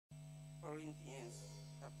Corinthians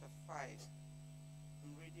chapter 5.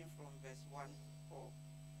 I'm reading from verse 1 to 4.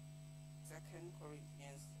 2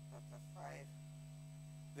 Corinthians chapter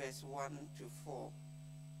 5, verse 1 to 4.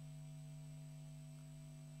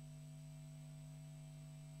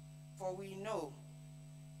 For we know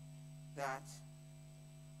that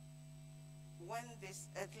when this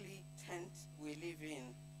earthly tent we live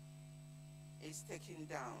in is taken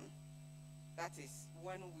down, that is,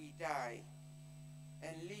 when we die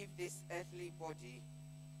and leave this earthly body,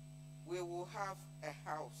 we will have a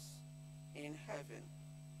house in heaven,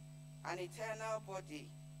 an eternal body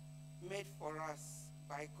made for us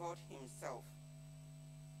by God himself,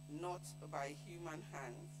 not by human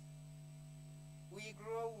hands. We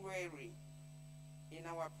grow weary in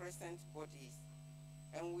our present bodies,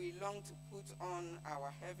 and we long to put on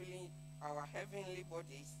our heavenly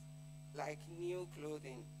bodies like new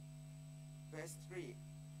clothing. Verse 3,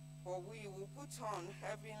 for we will put on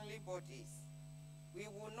heavenly bodies. We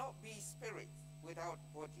will not be spirits without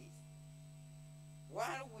bodies.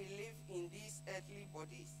 While we live in these earthly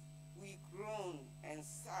bodies, we groan and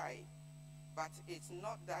sigh, but it's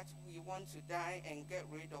not that we want to die and get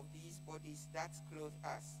rid of these bodies that clothe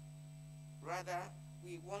us. Rather,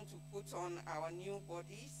 we want to put on our new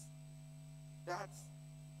bodies, that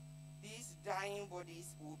these dying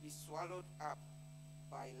bodies will be swallowed up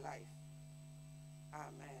by life.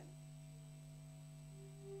 Amen.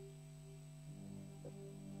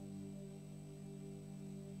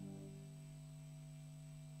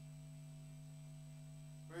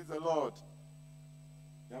 Praise the Lord.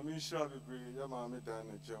 Yami shall be brave, Yamami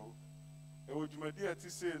Dan Joe. It would my dear to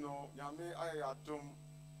say no, Yami Ayadum,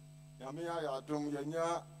 Yami Ayadum,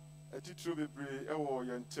 Yanya, a teacher be brave, Ewo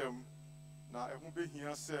Yantem. Now, I won't be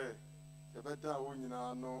here, say, the better one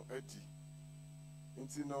no Eddie.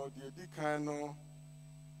 Into no, the Dicano,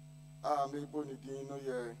 me Bonidino,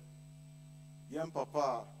 ye, Yam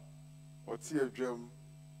Papa, or Tia Drum,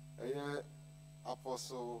 a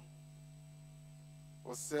apostle.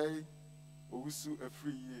 Or say, Owusu a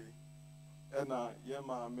free year, Ena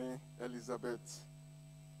Yemame Elizabeth.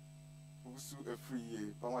 Owusu a free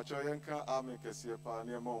year. Pamachoyanka Ame Kesiepa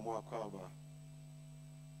near Momo Kwaba.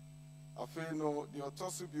 Afeno, the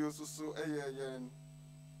Otosubiosu so yen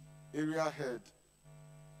area head,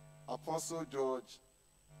 Apostle George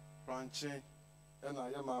Crunchy, Ena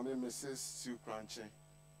Yemame Mrs. Sue Crunchy.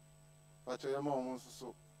 Pachoyamo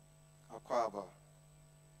so Akwaba.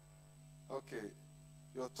 Okay.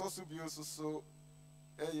 Your Tosubiosu so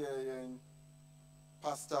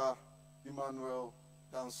Pastor Emmanuel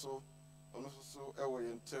Danso, and also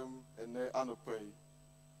Ewe Tem and Ne Anopay.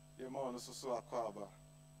 Yema so Akwaba.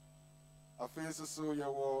 A face so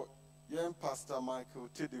yawo yen Pastor Michael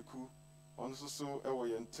Tidiku, on so Ewe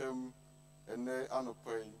Tem and Ne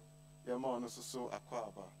Anopay. Yema so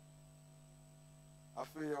Akwaba. A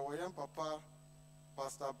fe yawo Papa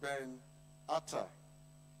Pastor Ben Atta,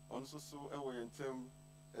 on so Ewe Tem.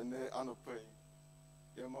 And they anopay,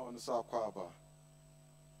 Yama on the Sakwaba.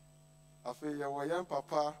 I feel your young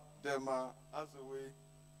papa, Dema, as away,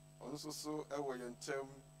 on so away and tem,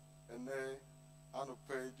 and they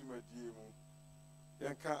anopay, Jumadimu.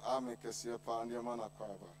 Yanka Ame Kasiapa and Yamana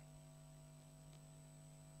Kwaba.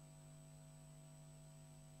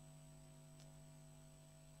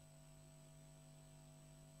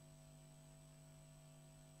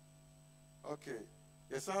 Okay,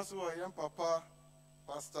 yes, also a young papa.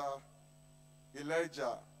 Pastor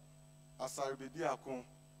Elijah Asaribidi Akon,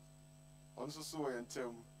 on so and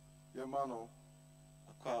Tem, Yamano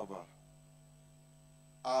Akwaba.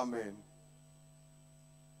 Amen.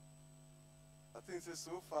 I think it's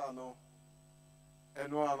so far no,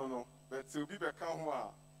 and no, but to be back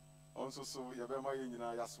on so Yabema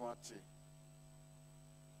Yina Yaswati.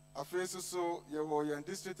 I face so your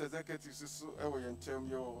district executives so away and Tem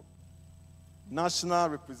your national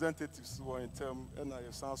representatives who are in term, and I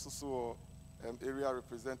have also area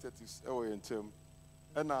representatives who are in term.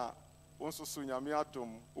 And I also saw Yamiatum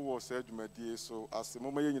who was said Medie, so as the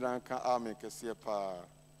moment you can army Cassiapa.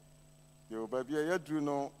 You baby, you do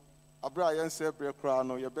know, Abraham said,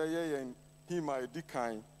 Brecrano, your baby and him, my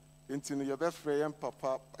decline, into your best friend,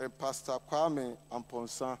 Papa, and Pastor Kwame and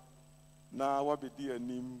Ponsa. Now, what be dear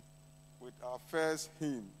name with our first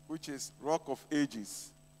hymn, which is Rock of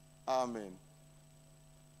Ages. Amen.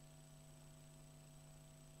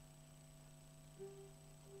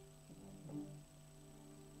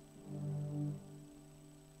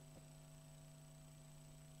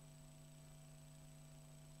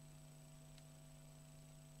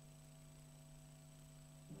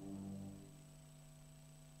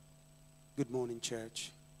 Good morning,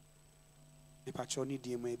 church. Me patroni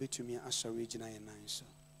di mo ebe to me asha regional nine so.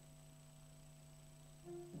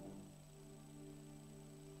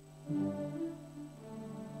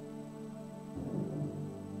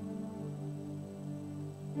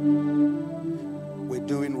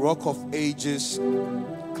 Rock of ages,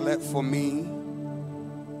 cleft for me.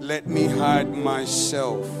 Let me hide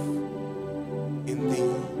myself in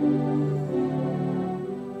thee.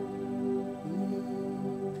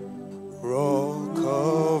 Rock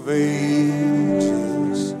of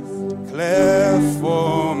ages, cleft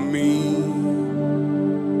for me.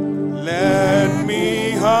 Let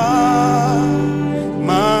me hide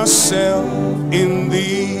myself in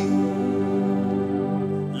thee.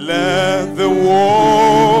 Let the water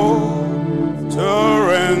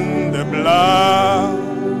and the blood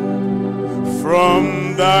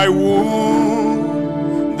from thy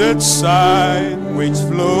wounded side which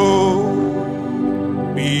flow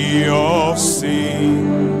be of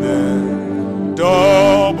sin the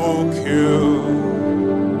double cure.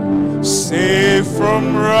 Save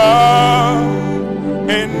from wrath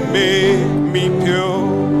and make me pure.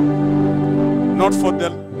 Not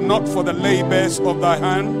for the labors of thy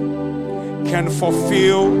hand can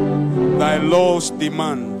fulfill thy law's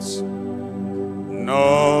demands.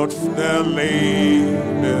 Not the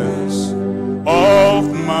labors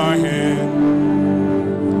of my hand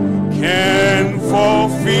can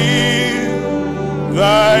fulfill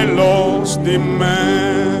thy law's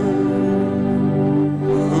demand.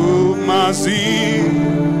 Who my zeal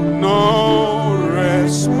no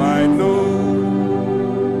respite know,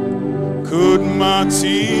 could my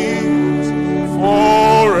tears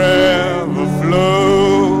forever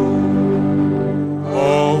flow,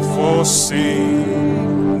 all for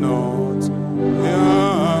sin not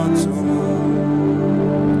atoned.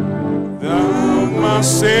 Thou my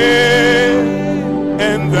sin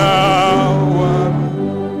and thou art.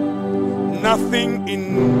 Nothing in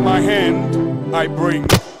my hand I bring,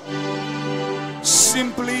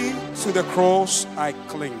 simply to the cross I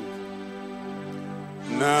cling.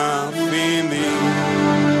 Nothing in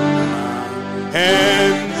my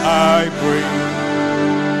hand I bring,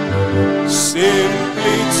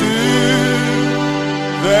 simply to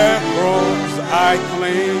the cross I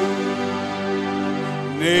cling.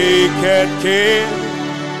 Naked came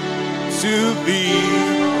to thee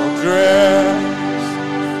dressed,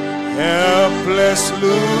 helpless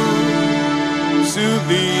look to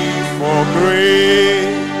thee for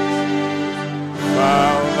grace.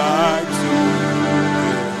 Bow like to the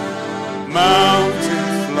mountain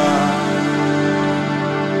fly,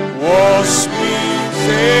 wash me,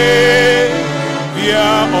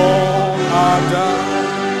 Savior, all are done.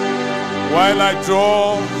 While I draw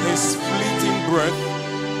his fleeting breath,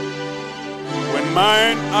 when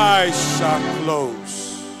mine eyes shall close,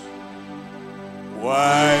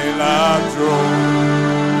 while I draw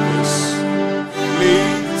his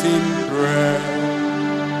fleeting breath,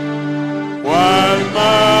 while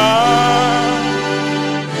my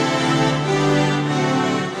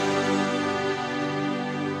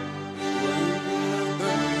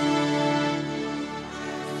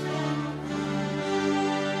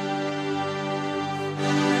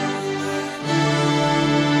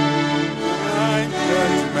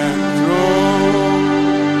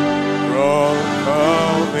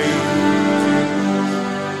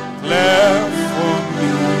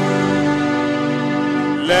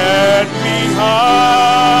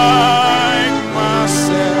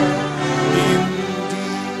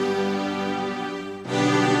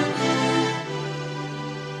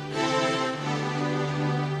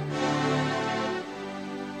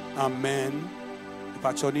Amen.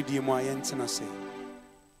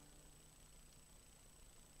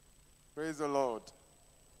 Praise the Lord.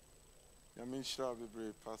 Yamisha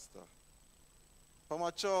Bibre, Pastor.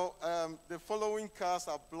 Pamacho, the following cars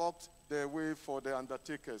are blocked the way for the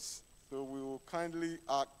undertakers. So we will kindly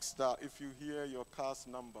ask that if you hear your car's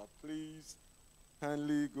number, please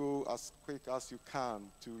kindly go as quick as you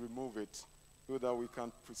can to remove it so that we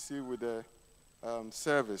can proceed with the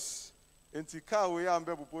service. Inti car we are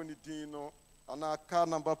mbeboni dino ana car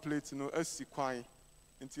number plate no esi kwan.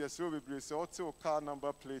 Inti yesro bebre se ote car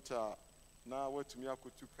number plate na wetumi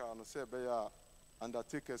akotu car no se be ya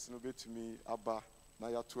undertakers no betumi aba na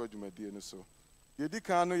ya to adwumadie no so. Yedi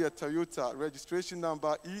car no ye Toyota registration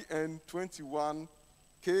number EN21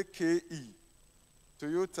 KKE.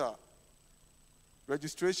 Toyota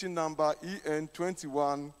registration number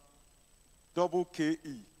EN21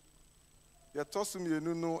 KKE. Ye tosum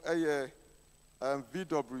yenu no eye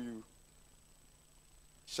VW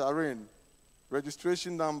Sharon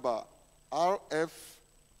registration number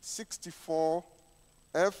RF64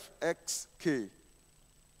 FXK.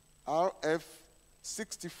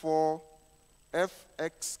 RF64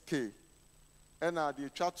 FXK. And the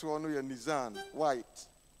chatu ono ye Nissan white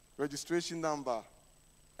registration number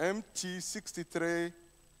MT63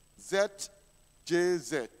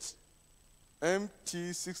 ZJZ.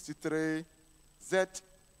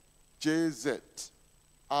 MT63ZJZ.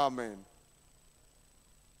 Amen.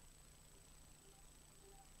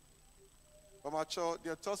 Bamacho,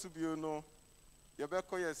 the toss of you know, you better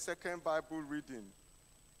call your second Bible reading.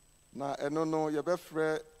 Now, I don't know, you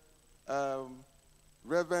better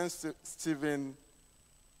Reverend Stephen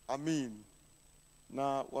Amin.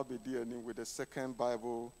 Now, what be dealing with the second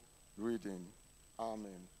Bible reading?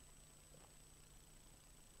 Amen.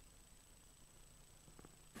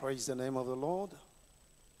 Praise the name of the Lord.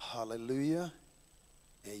 Hallelujah.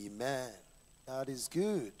 Amen. God is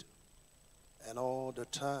good, and all the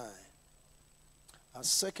time. Our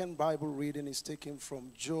second Bible reading is taken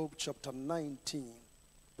from Job chapter 19,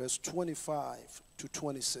 verse 25 to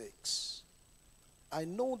 26. I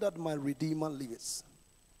know that my Redeemer lives,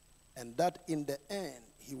 and that in the end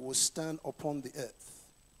he will stand upon the earth,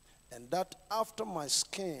 and that after my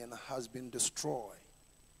skin has been destroyed,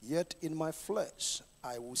 yet in my flesh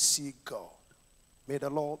I will see God. May the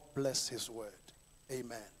Lord bless his word.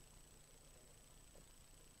 Amen.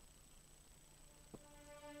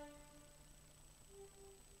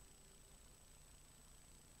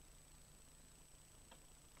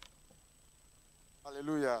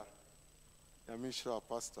 Hallelujah. Yamisha,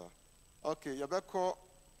 Pastor. Okay, you better call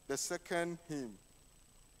the second hymn.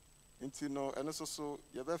 And also,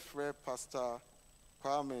 you better pray Pastor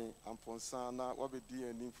Kwame and Ponsana, what be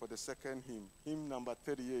the name for the second hymn? Hymn number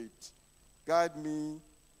 38. Guide me,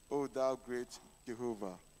 O thou great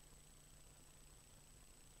Jehovah.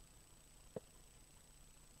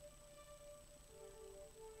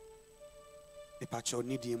 Epacho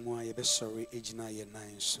nidi mwa yebe sorry ejina ye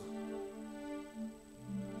nine so.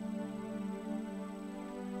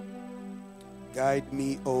 Guide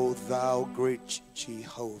me, O thou great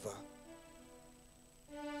Jehovah.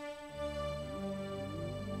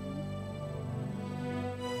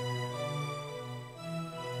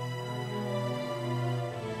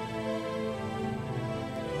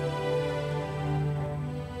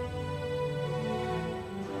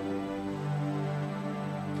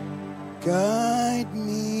 Guide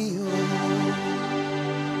me, O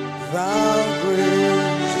thou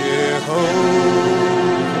great Jehovah,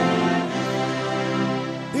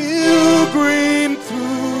 pilgrim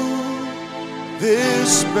through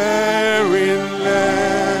this barren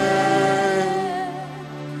land.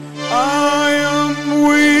 I am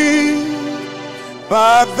weak,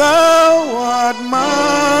 but thou art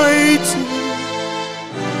mighty.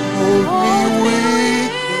 Hold me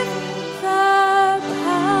weak.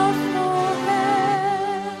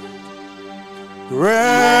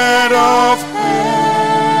 Bread of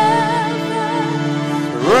heaven,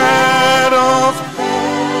 bread of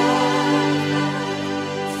heaven,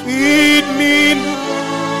 feed me now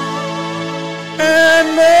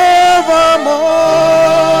and evermore.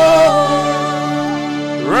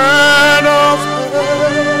 Bread of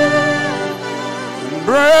heaven,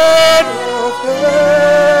 bread of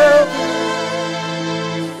heaven,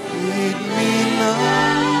 feed me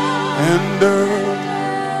now and earth.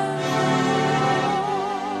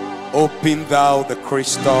 Open thou the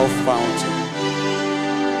crystal fountain.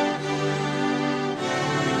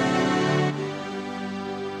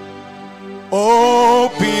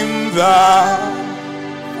 Open thou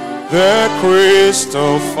the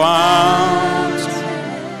crystal fountain,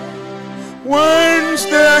 whence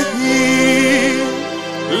the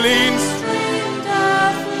healing stream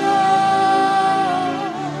doth flow.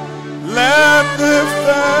 Let the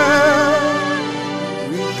fairy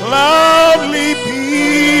cloudly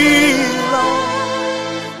pillow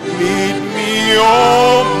lead me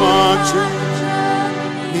on my journey.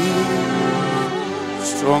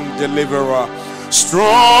 Strong deliverer,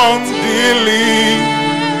 strong deliverer,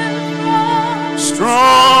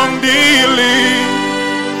 strong deliverer,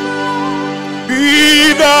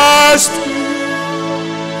 be thou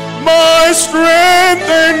my strength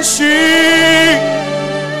and shield.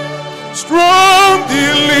 Strong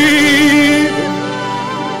deliverer,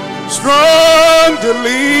 strong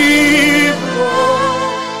deliverer,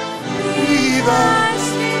 be thou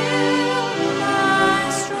my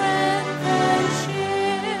strength and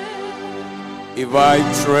shield. If I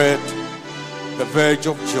tread the verge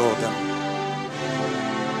of Jordan,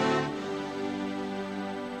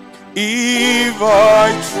 if I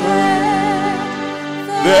tread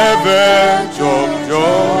the verge of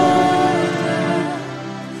Jordan,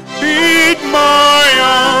 beat my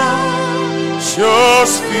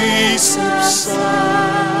anxious feet subside.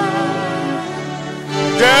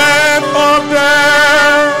 Death of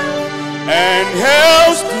death and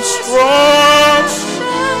hell's destruction,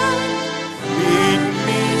 lead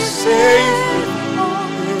me safe.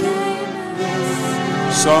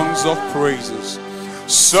 Songs songs of praises.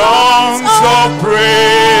 Songs of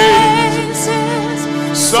praises.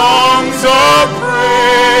 Songs of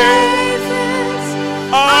praises.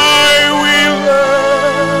 I will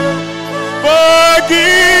ever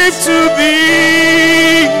give to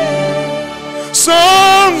thee.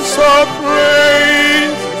 Songs of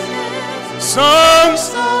praise. Songs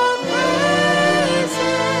of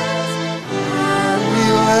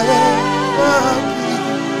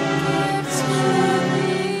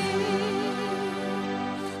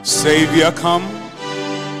Savior, come,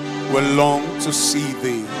 we long to see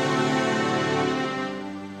thee.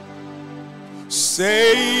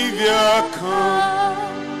 Savior, come,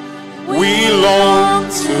 we long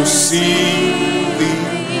to see thee.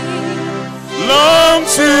 Long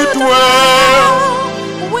to dwell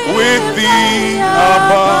with thee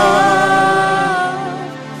above,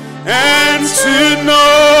 and to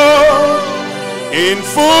know in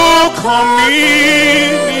full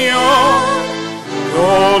communion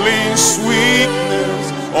all in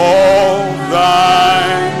sweetness all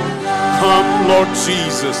thine. Come, Lord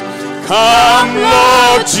Jesus. Come,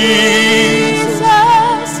 Lord Jesus.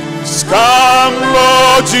 Come,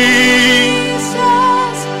 Lord Jesus.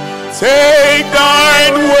 Take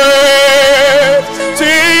thine waiting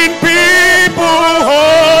people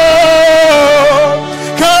home.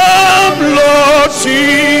 Come, Lord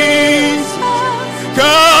Jesus.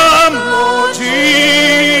 Come, Lord Jesus.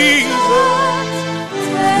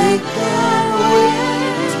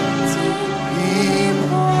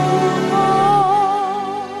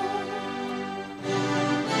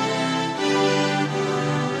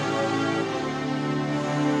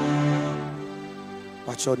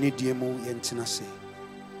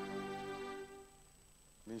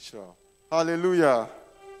 Hallelujah.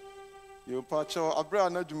 You pacho abra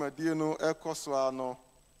na dwumadie no ekoso ano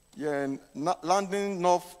yen landing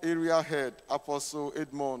north area head Apostle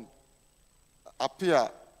Edmond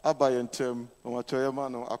appear abayentem no machoyema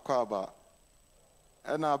no akwaba.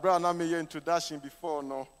 And abra na me introduction before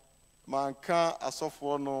no manka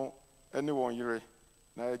asofo no ene won yire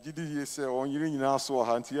na agidi ye se won yire nyina so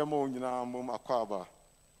ha nti yema won nyina mom akwaba.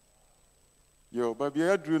 Yo baby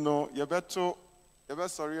adru no yebeto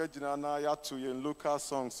sorry agina na yato yen local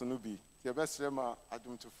songs no bi yebesre ma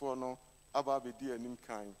adumtofo no aba bedi anim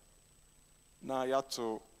kan na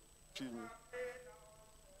yato twimi.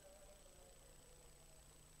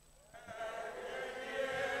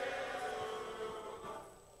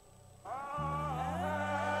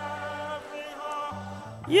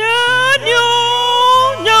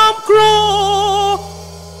 Nyam kro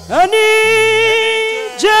ani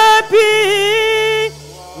JP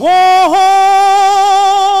wo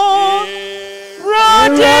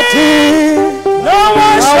rati no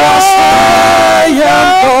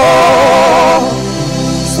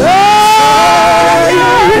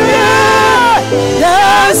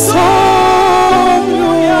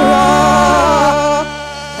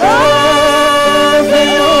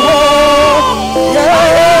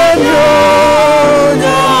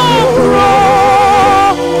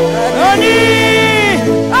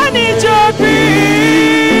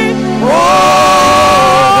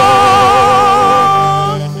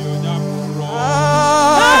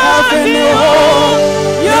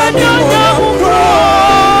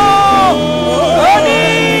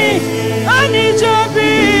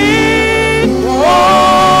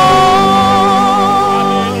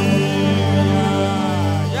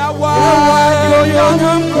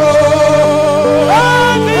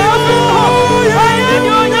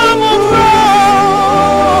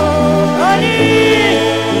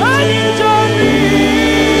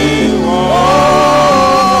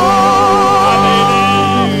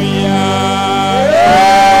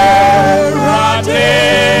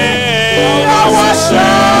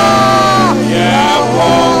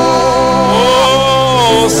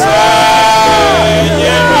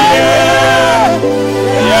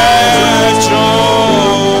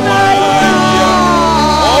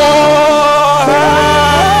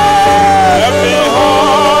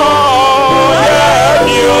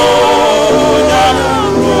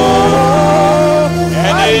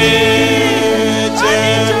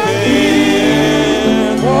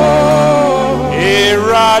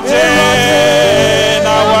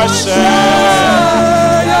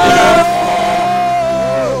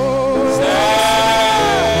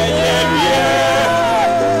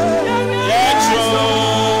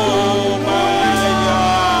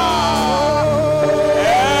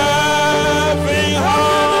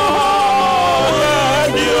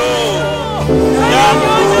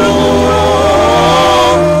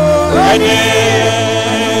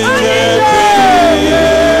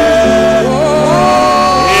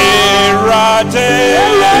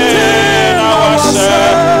Irate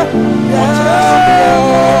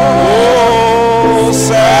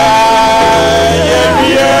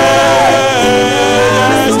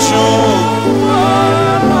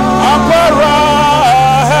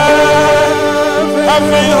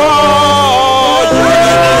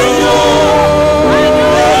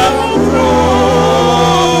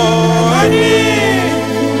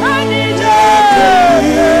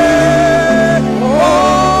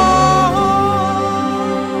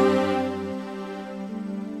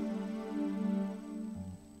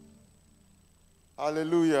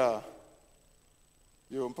Hallelujah.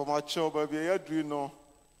 Yo, mpamacho baby, ya do know.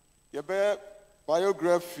 You be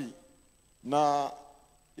biography. Na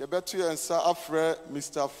you better answer afre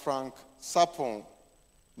Mr. Frank Sapon.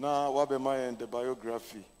 Na wabe my the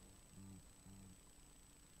biography.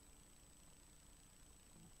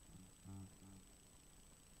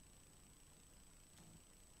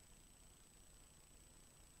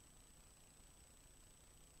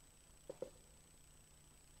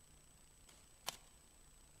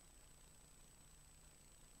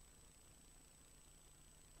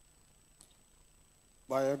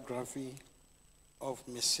 Biography of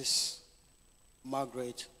Mrs.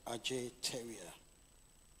 Margaret Adjei Tawiah.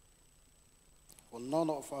 For none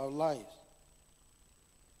of our lives,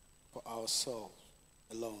 for ourselves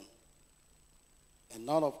alone, and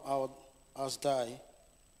none of us die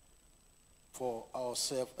for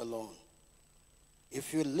ourselves alone.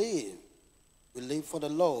 If we live for the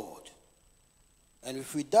Lord, and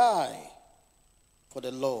if we die, for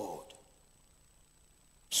the Lord.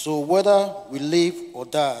 So whether we live or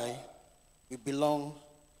die, we belong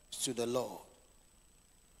to the Lord.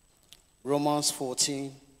 Romans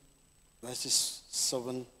 14, verses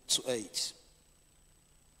 7 to 8.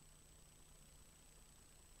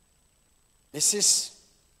 Mrs.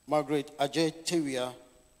 Margaret Adjei Tawiah,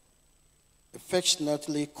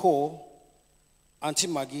 affectionately called Auntie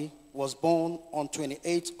Maggie, was born on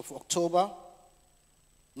 28th of October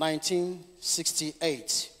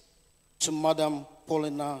 1968 to Madam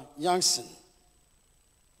Paulina Jansen,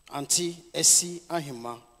 Auntie Essie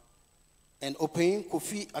Ahima, and Opein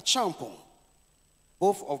Kofi Achampong,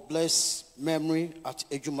 both of blessed memory at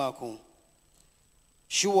Ejumakun.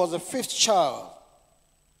 She was the fifth child,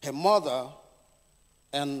 her mother,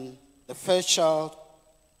 and the first child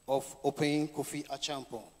of Opein Kofi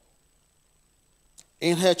Achampong.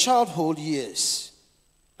 In her childhood years,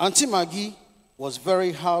 Auntie Maggie was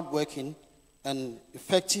very hardworking and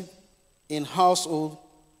effective in household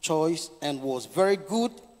chores and was very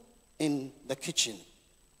good in the kitchen.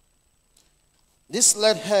 This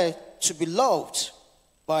led her to be loved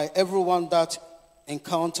by everyone that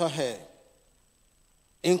encountered her,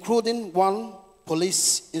 including one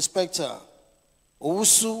police inspector,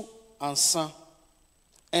 Owusu Ansa,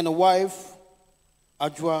 and a wife,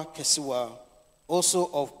 Adjei Kesiwa, also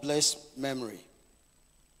of blessed memory.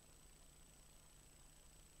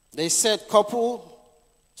 The said couple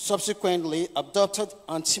subsequently adopted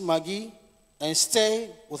Auntie Maggie and stayed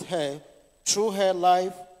with her through her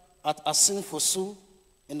life at Asin-Fosu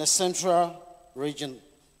in the central region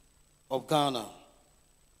of Ghana.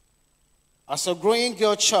 As a growing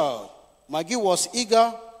girl child, Maggie was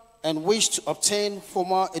eager and wished to obtain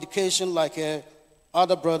formal education like her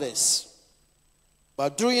other brothers.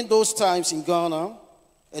 But during those times in Ghana,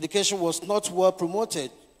 education was not well promoted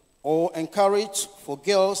or encouraged for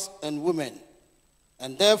girls and women,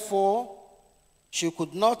 and therefore she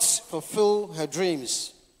could not fulfill her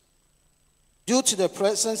dreams due to the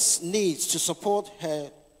present needs to support her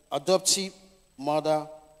adoptive mother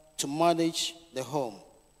to manage the home.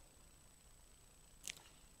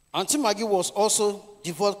 Auntie Maggie was also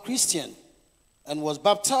devout Christian and was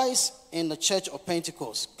baptized in the Church of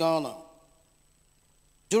Pentecost, Ghana.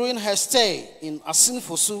 During her stay in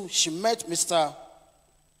Asin-Fosu, she met Mr.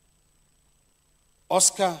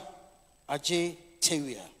 Oscar Adjei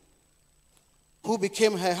Tawiah, who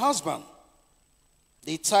became her husband.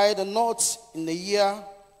 They tied the knot in the year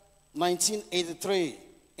 1983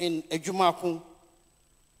 in Ejumakun,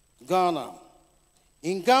 Ghana.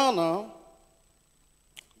 In Ghana,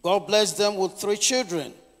 God blessed them with 3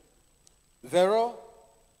 children, Vero,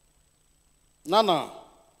 Nana,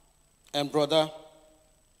 and brother.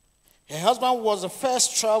 Her husband was the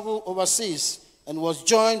first to travel overseas and was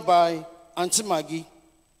joined by Auntie Maggie,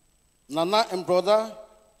 Nana, and brother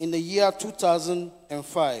in the year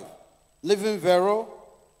 2005, leaving Vero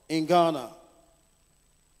in Ghana.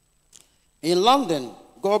 In London,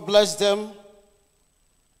 God blessed them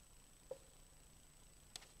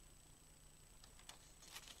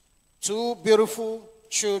two beautiful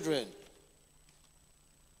children,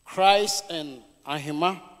 Christ and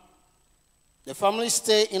Ahima. The family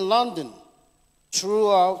stayed in London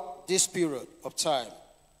throughout this period of time.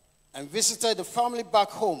 and visited the family back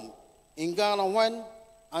home in Ghana when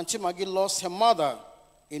Auntie Maggie lost her mother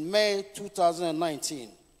in May 2019.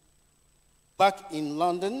 Back in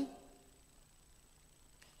London,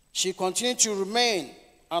 she continued to remain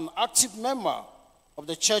an active member of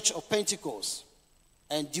the Church of Pentecost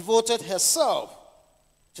and devoted herself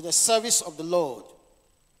to the service of the Lord.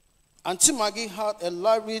 Auntie Maggie had a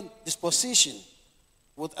lively disposition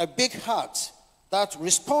with a big heart that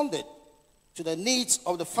responded to the needs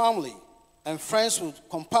of the family and friends with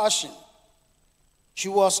compassion. She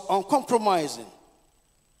was uncompromising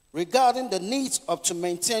regarding the needs to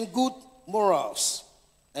maintain good morals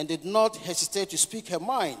and did not hesitate to speak her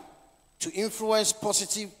mind to influence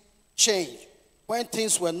positive change when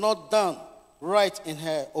things were not done right in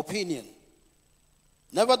her opinion.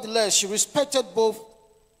 Nevertheless, she respected both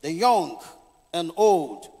the young and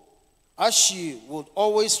old, as she would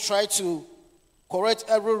always try to correct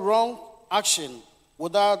every wrong action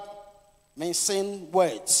without mincing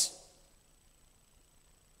words.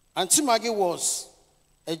 Auntie Maggie was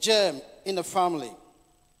a gem in the family.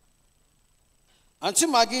 Auntie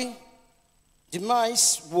Maggie's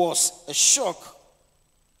demise was a shock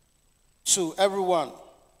to everyone.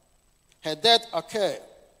 Her death occurred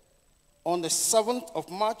on the 7th of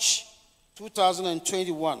March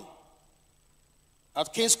 2021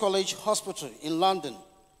 at King's College Hospital in London.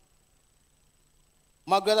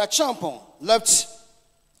 Margaret left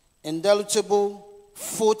indelible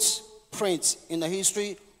footprints in the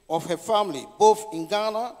history of her family, both in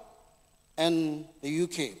Ghana and the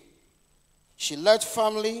UK. She led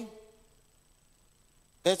family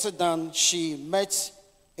better than she met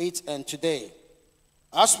it and today.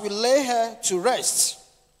 As we lay her to rest,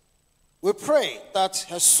 we pray that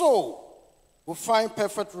her soul will find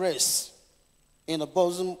perfect rest in the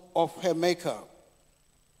bosom of her Maker.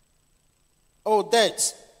 Oh,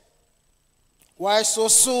 death, why so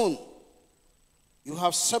soon? You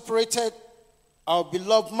have separated our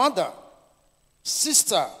beloved mother,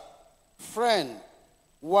 sister, friend,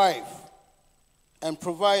 wife, and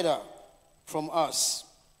provider from us.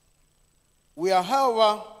 We are,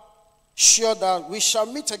 however, sure that we shall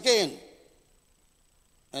meet again,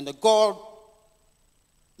 and the God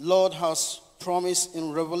Lord has promised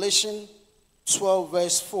in Revelation 12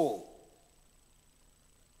 verse 4.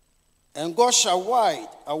 And God shall wipe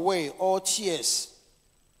away all tears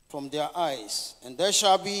from their eyes, and there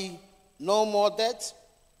shall be no more death,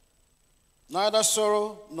 neither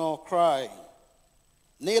sorrow nor cry,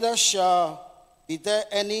 neither shall be there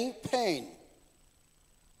any pain,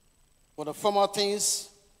 for the former things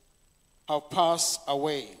have passed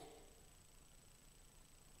away.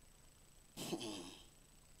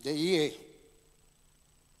 The year,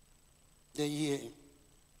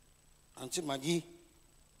 Auntie Maggie,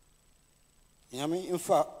 Yami, in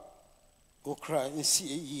fact, go cry and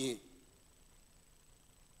see a year.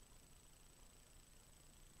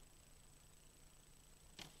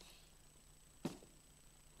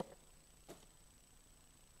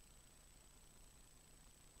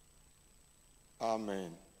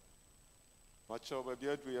 Amen. Much of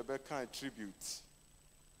a kind tribute.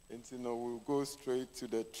 And we'll go straight to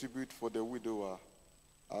the tribute for the widower.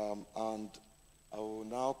 And I will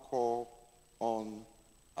now call on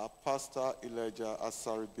our pastor Elijah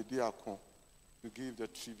Asari Bediakon to give the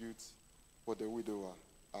tribute for the widower.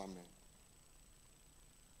 Amen.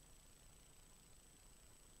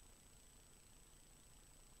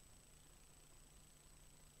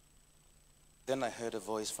 Then I heard a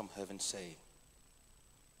voice from heaven say,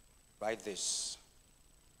 "Write this,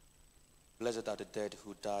 blessed are the dead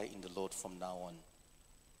who die in the Lord from now on.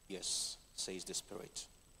 Yes, says the Spirit.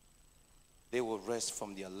 They will rest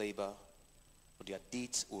from their labor, for their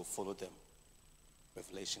deeds will follow them."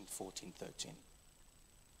 Revelation 14:13.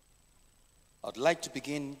 I'd like to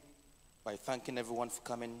begin by thanking everyone for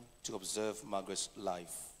coming to observe Margaret's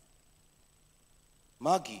life.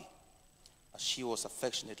 Maggie, as she was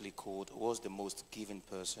affectionately called, was the most giving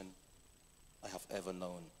person I have ever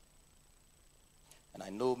known. And I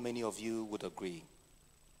know many of you would agree.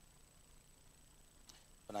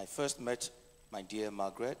 When I first met my dear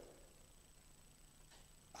Margaret,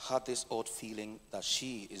 I had this odd feeling that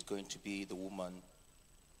she is going to be the woman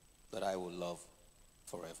that I will love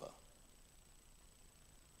forever.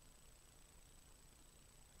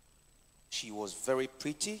 She was very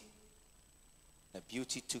pretty, and her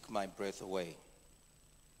beauty took my breath away.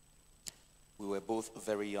 We were both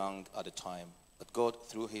very young at the time, but God,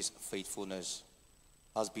 through his faithfulness,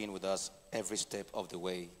 has been with us every step of the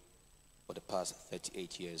way for the past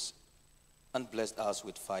 38 years and blessed us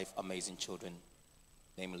with 5 amazing children,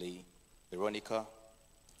 namely Veronica,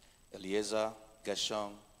 Eliezer,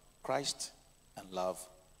 Gershon, Christ, and Love,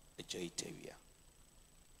 Adjei Tawiah.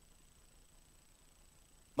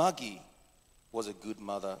 Maggie was a good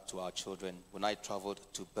mother to our children when I traveled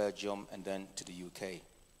to Belgium and then to the UK.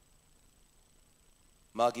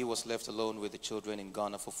 Maggie was left alone with the children in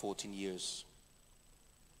Ghana for 14 years.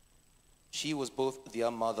 She was both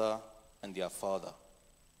their mother and their father.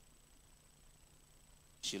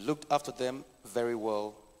 She looked after them very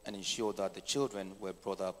well and ensured that the children were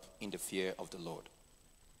brought up in the fear of the Lord.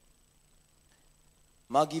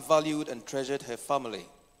 Maggie valued and treasured her family.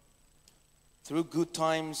 Through good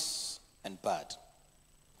times and bad,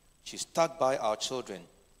 she stuck by our children,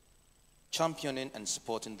 championing and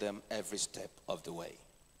supporting them every step of the way.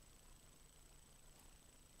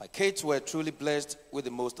 My kids were truly blessed with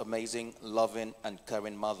the most amazing, loving, and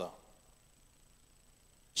caring mother.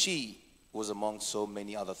 She was, among so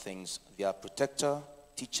many other things, their protector,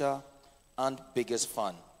 teacher, and biggest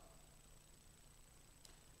fan.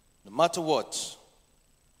 No matter what,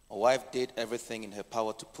 my wife did everything in her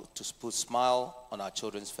power to put a smile on our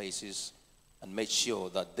children's faces and made sure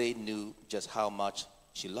that they knew just how much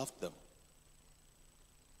she loved them.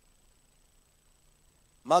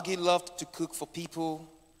 Maggie loved to cook for people,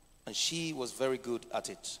 and she was very good at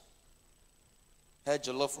it. Her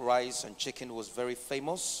jollof rice and chicken was very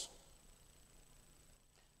famous.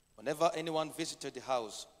 Whenever anyone visited the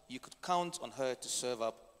house, you could count on her to serve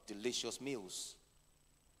up delicious meals.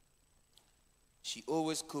 She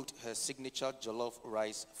always cooked her signature jollof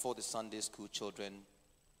rice for the Sunday school children,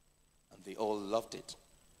 and they all loved it.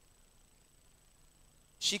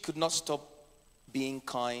 She could not stop being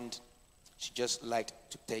kind. She just liked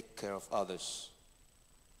to take care of others.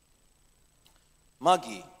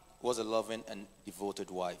 Maggie was a loving and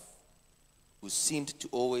devoted wife who seemed to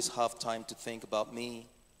always have time to think about me,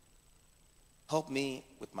 help me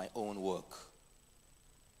with my own work.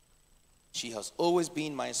 She has always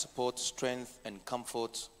been my support, strength, and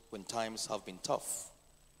comfort when times have been tough.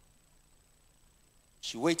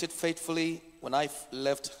 She waited faithfully when I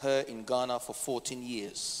left her in Ghana for 14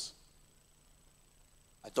 years.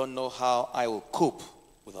 I don't know how I will cope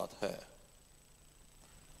without her.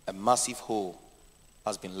 A massive hole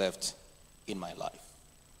has been left in my life.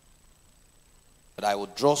 But I will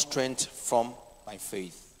draw strength from my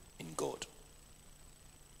faith in God.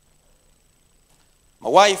 My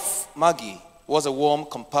wife, Maggie, was a warm,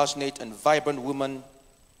 compassionate, and vibrant woman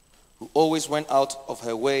who always went out of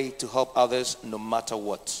her way to help others no matter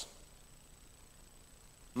what.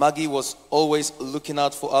 Maggie was always looking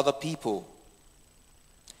out for other people.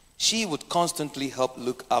 She would constantly help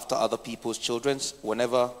look after other people's children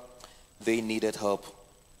whenever they needed help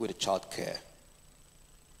with child care.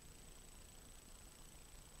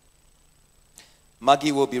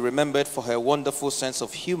 Maggie will be remembered for her wonderful sense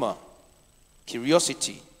of humor,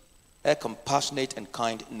 curiosity, her compassionate and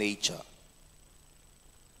kind nature.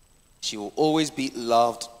 She will always be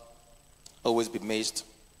loved, always be missed,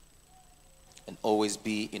 and always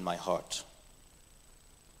be in my heart.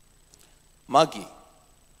 Maggie,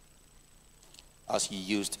 as he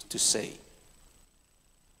used to say,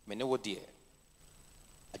 "Mene wo deɛ,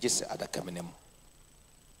 agye sɛ adaka mene mu."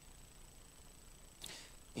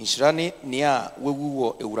 Nhyira ne nea wawu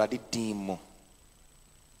wɔ Awurade din mu.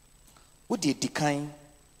 Wodi edi kan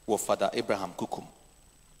wɔ Father Abraham kukum.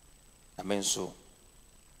 Na me nso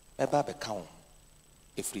ɛba abɛka wo,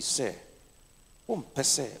 ɛfiri sɛ wompɛ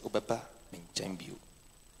sɛ wobɛba me nkyɛn bio.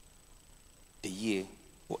 Da yie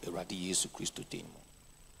wɔ Awurade Yesu Kristo din mu.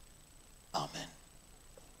 Amen.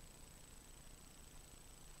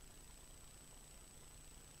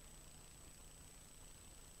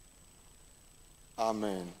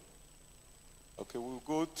 Amen. Okay, we'll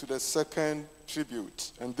go to the second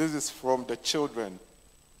tribute, and this is from the children.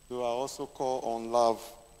 So I also call on Love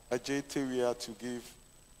Adjei Tawiah to give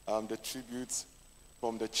the tributes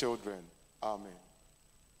from the children. Amen.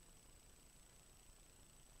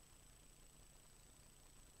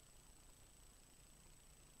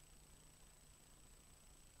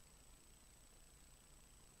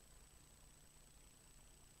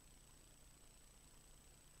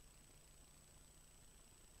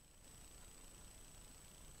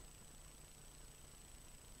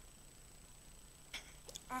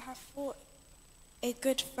 I have fought a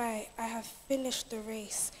good fight. I have finished the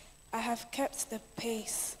race. I have kept the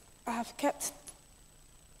pace. I have kept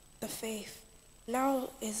the faith. Now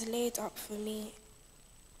is laid up for me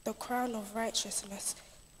the crown of righteousness,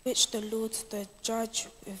 which the Lord the judge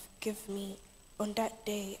will give me on that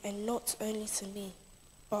day, and not only to me,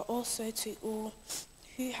 but also to all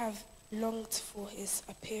who have longed for his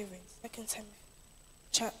appearance. 2 Timothy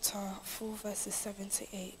chapter 4, verses 7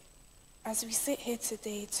 to 8. As we sit here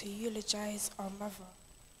today to eulogize our mother,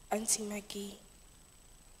 Auntie Maggie,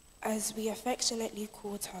 as we affectionately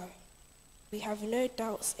called her. We have no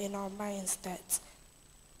doubts in our minds that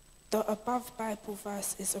the above Bible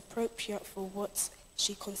verse is appropriate for what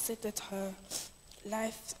she considered her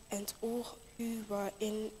life, and all who were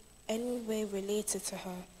in any way related to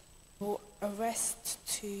her will attest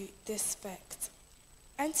to this fact.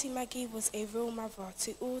 Auntie Maggie was a real mother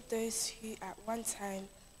to all those who at one time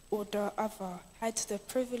or the other had the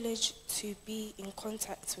privilege to be in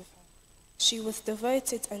contact with her. She was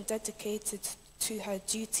devoted and dedicated to her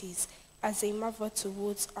duties as a mother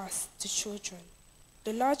towards us, the children.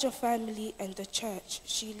 The larger family and the church,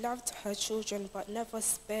 she loved her children but never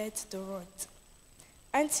spared the rod.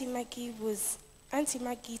 Auntie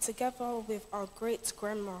Maggie, together with our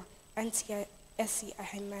great-grandma, Auntie Essie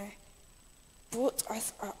Ahime, brought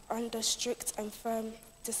us under strict and firm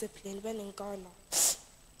discipline when in Ghana,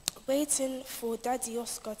 waiting for Daddy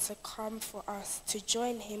Oscar to come for us to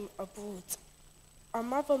join him abroad. Our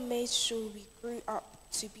mother made sure we grew up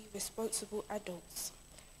to be responsible adults.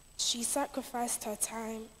 She sacrificed her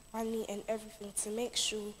time, money, and everything to make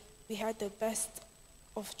sure we had the best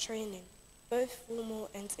of training, both formal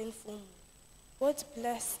and informal. God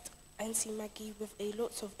blessed Auntie Maggie with a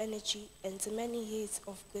lot of energy and many years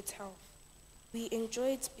of good health. We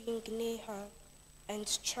enjoyed being near her and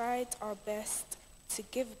tried our best to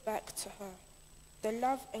give back to her the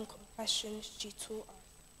love and compassion she taught us.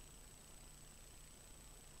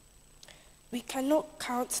 We cannot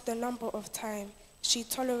count the number of times she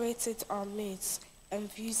tolerated our moods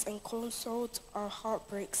and views and consoled our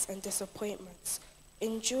heartbreaks and disappointments,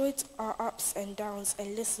 enjoyed our ups and downs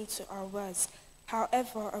and listened to our words,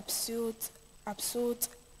 however absurd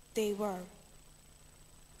they were,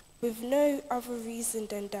 with no other reason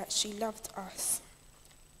than that she loved us.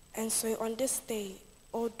 And so on this day,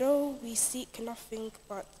 although we seek nothing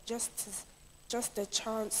but just a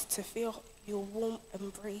chance to feel your warm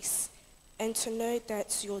embrace and to know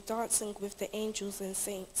that you're dancing with the angels and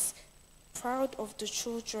saints, proud of the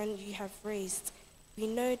children you have raised, we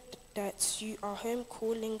know that our home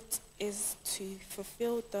calling is to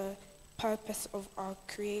fulfill the purpose of our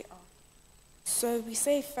Creator. So we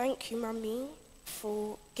say thank you, Mommy,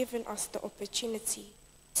 for giving us the opportunity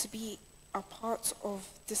to be a part of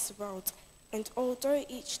this world. And although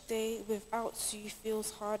each day without you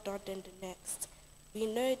feels harder than the next, we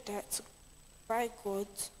know that by God,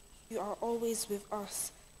 you are always with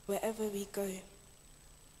us wherever we go.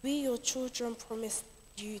 We, your children, promise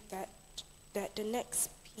you that the next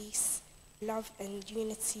peace, love, and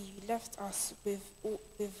unity you left us with will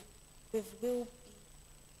be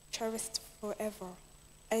cherished forever.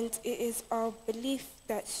 And it is our belief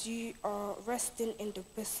that you are resting in the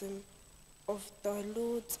bosom of the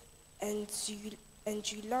Lord, and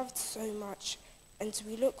you loved so much, and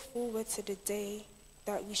we look forward to the day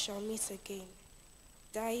that we shall meet again.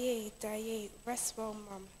 Tawiah, rest well,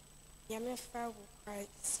 Mum. Nyamefa will cry,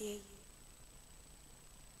 see you.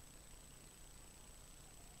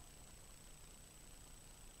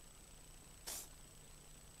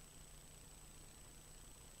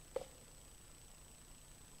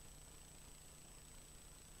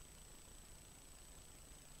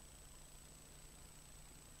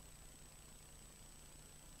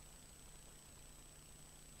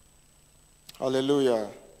 Hallelujah.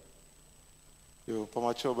 Yo,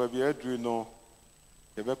 Pamacho, baby, Edri no.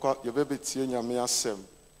 You baby tie nyame asem.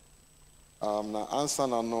 Na answer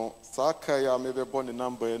na no. Saka ya mebe born the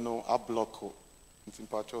number no a block. In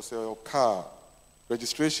Pacho say your car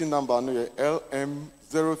registration number no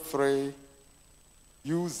LM03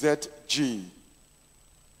 UZG.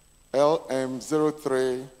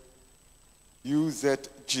 LM03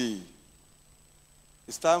 UZG.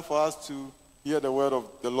 It's time for us to hear the word of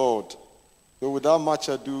the Lord. So without much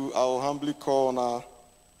ado, I will humbly call on our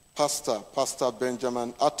Pastor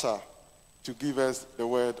Benjamin Atta, to give us the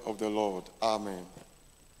word of the Lord. Amen.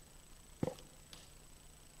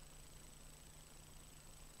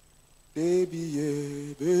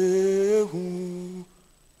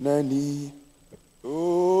 Nani,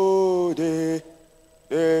 oh, de,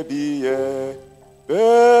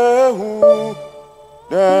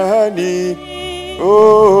 nani,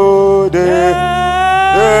 oh, de.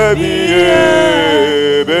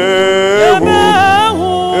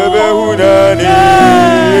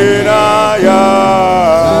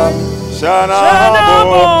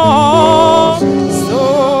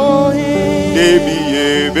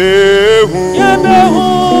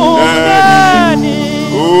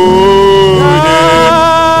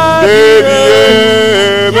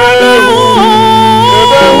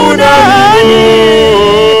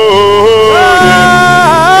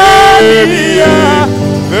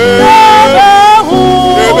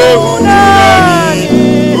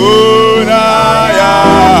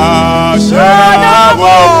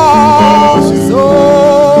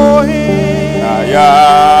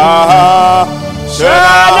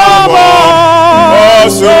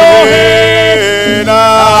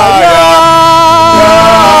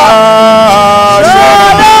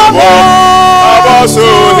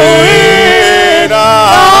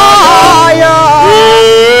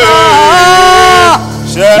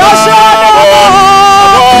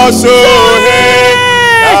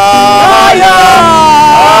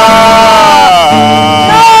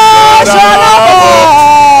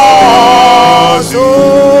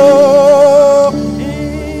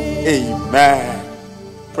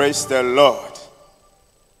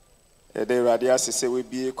 ase sɛ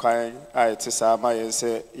webie kwan a ɛte saa ma yɛn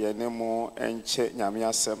sɛ yɛne mo ɛnkyɛ nyame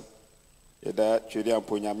asɛm. Yɛda twɛdi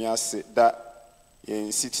ampo nyame ase da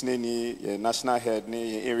yɛn sitineni, yɛn national head ne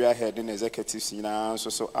yɛn area head ne executives nyinaa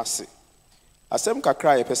nso so ase. Asɛm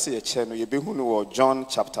kakra a yɛpɛ sɛ yɛkyɛ no yɛbɛhu no wɔ John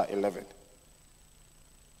chapter 11.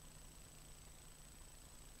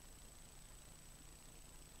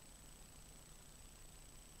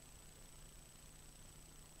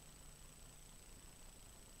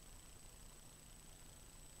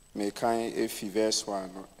 Mekan efi verse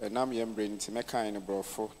 1 no enam yembre nti mekan ne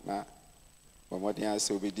brofo na bomodin ase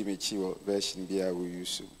obedi mechi wo version bia we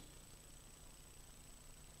use.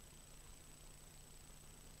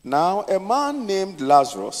 Now a man named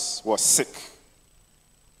Lazarus was sick.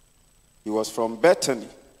 He was from Bethany,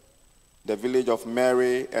 the village of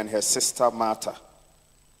Mary and her sister Martha.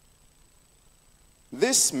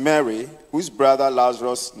 This Mary, whose brother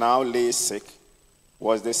Lazarus now lay sick,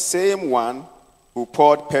 was the same one who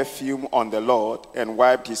poured perfume on the Lord and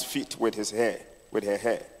wiped his feet with her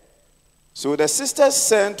hair. So the sisters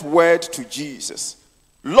sent word to Jesus,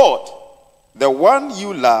 "Lord, the one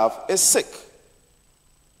you love is sick."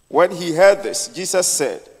 When he heard this, Jesus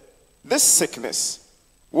said, "This sickness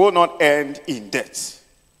will not end in death.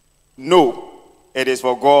 No, it is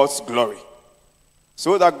for God's glory,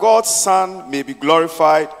 so that God's Son may be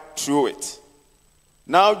glorified through it."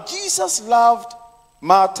 Now Jesus loved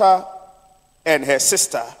Martha and her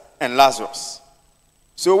sister and Lazarus.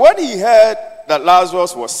 So when he heard that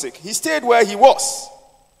Lazarus was sick, he stayed where he was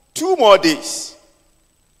 2 more days.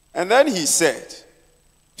 And then he said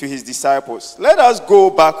to his disciples, "Let us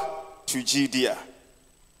go back to Judea."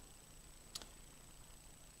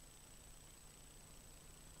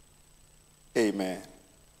 Amen.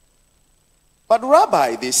 "But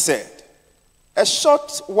Rabbi," they said, "a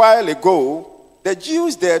short while ago, the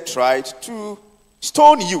Jews there tried to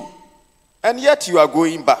stone you, and yet you are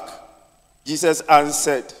going back." Jesus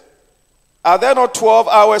answered, "Are there not 12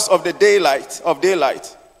 hours of the daylight?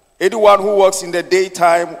 Anyone who walks in the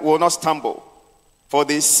daytime will not stumble, for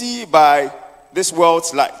they see by this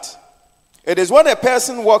world's light. It is when a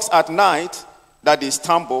person walks at night that they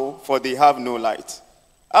stumble, for they have no light."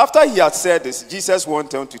 After he had said this, Jesus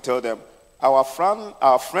went on to tell them, our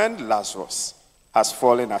friend Lazarus has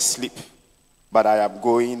fallen asleep, but I am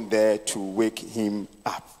going there to wake him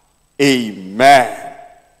up." Amen.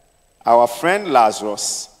 Our friend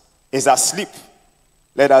Lazarus is asleep.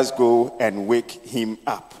 Let us go and wake him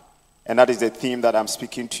up. And that is the theme that I'm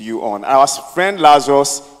speaking to you on. Our friend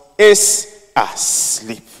Lazarus is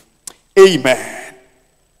asleep. Amen.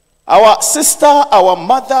 Our sister, our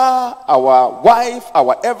mother, our wife,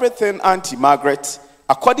 our everything, Auntie Margaret,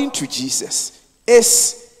 according to Jesus,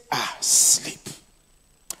 is asleep.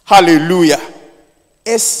 Hallelujah.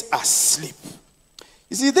 Is asleep.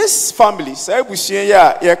 You see, this family,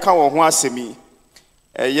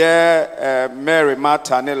 Mary,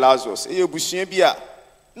 Martha, and Lazarus,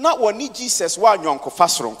 not one need Jesus, one young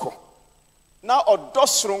Kofasronko. Now, or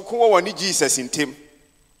Dosronko, one need Jesus in Tim.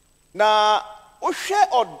 Now, o share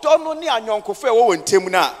or dono ni anyon kofe wo ntem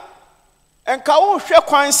na enka wo hwe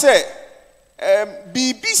kwan se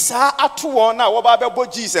bibi sa ato na wo ba bebo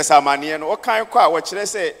Jesus amane no o kan kwa wo kire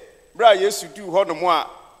se bra Yesu du ho no mo a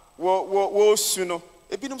wo su no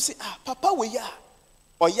ebinom se papa we ya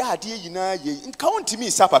o ya ade yina ye nka wo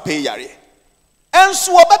ntimi sa papa yare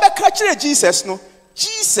enso wo bebe kra kire Jesus no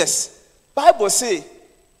Jesus Bible say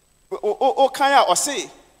o kan a o say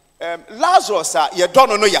Lazarus a ye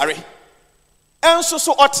dono no yare. And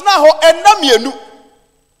so otna ho enamienu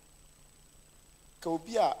ka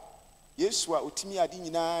obi a Yesu a otimi ade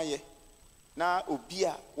nyina ye na obi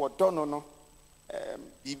a wodono no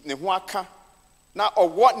ne ho aka na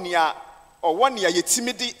owo nea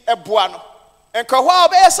yetimi di eboa no enka ho a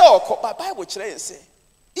be say okọ Bible kire say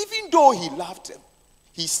even though he loved them,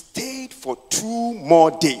 he stayed for 2 more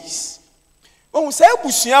days. When say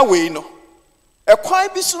busua we no ekwan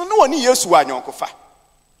bi so no woni Yesu anyonkofa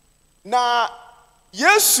na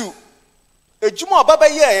Yesu ejuma baba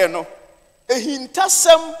ye no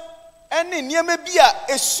ehintasem ene niema bi a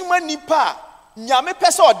esuma nipa nyame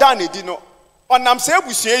pese oda na di no onam se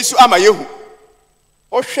ebusua Yesu ama yehu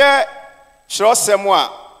o hwe kyerosem a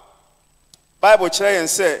Bible kire yen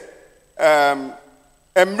se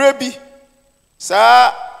emre bi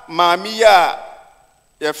sa maami ya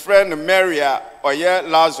your friend Mary a oye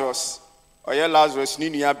Lazarus ni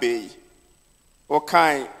nua be o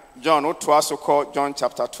kan John to also call John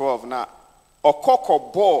chapter 12 na okoko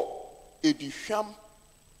bo eduhwam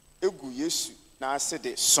egu Yesu na ase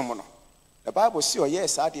de som no. The Bible say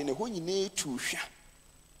yes ade ne ho nyina etu hwa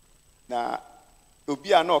na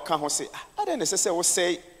obi a na oka ho say ade ne sese wo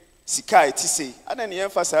say sika eti sei ana ne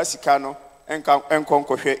yɛmfa saa sika no enka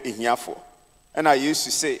enkonkɔhwɛ ehiafo ɛna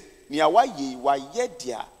Yesu say nea wayɛ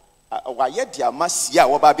dia masia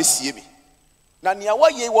wo ba besie me na nea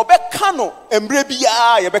wayɛ wo bɛka no embre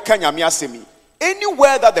bia yɛbɛka nyame asɛm.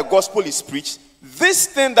 Anywhere that the gospel is preached, this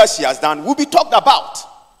thing that she has done will be talked about.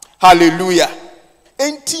 Hallelujah.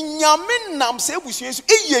 Enti nyame nam sɛ ebusua so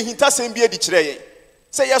eye hintasɛm bi adi kyerɛ yɛn.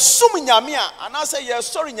 Sɛ yɛsom nyame a anaasɛ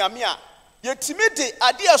yɛsɔre nyame a yɛtumi de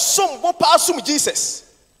ade ɛsom bo pa som Jesus.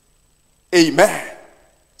 Amen.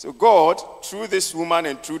 So God, through this woman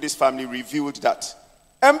and through this family, revealed that.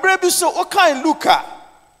 Embre bi so okan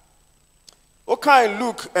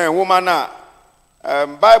Luke and woman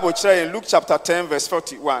Bible kyerɛ in Luke chapter 10 verse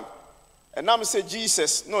 41. And now say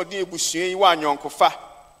Jesus no di ebusua yi wa anyonkofa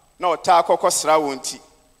na ɔta akɔkɔ sra wɔn ti.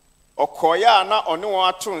 Ɔkɔya na ɔne wɔn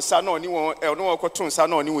ato nsa na ɔne wɔn kɔto nsa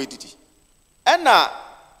na ɔne wɔn edidi. Ɛna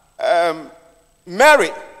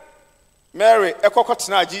Mary ɛkɔkɔ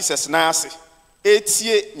tena Jesus na ase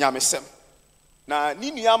etie nyamesɛm. Na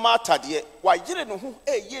ni nua Martha de wa yire no ho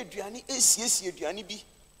ɛyɛ aduane esiesie aduane bi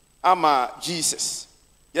ama Jesus.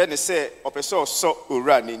 Yɛne sɛ ɔpɛ sɛ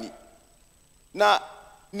owura n'ani. Na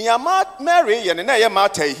niama Mary yɛne na ɛyɛ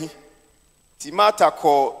Martha yi. Ti Martha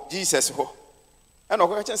kɔ Jesus hɔ. Ɛna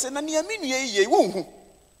ɔkɔka kyɛn sɛ na nea me nua yi yɛ wonhu.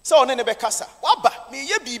 Sɛ ɔne ne bɛkasa. Waba me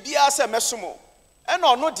yɛ bibia sɛ mɛsom. Ɛna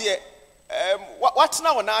ɔno de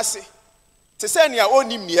watena wɔ n'ase. Te sɛ nea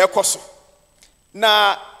onim nea ɛkɔ so.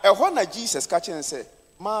 Na ɛhɔ na Jesus ka kyɛn sɛ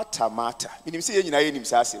Martha Martha. Minim sɛ yɛ nyinaa yɛ nim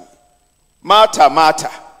saa asɛm. Martha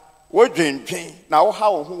Martha. Wodwendwen na wo ha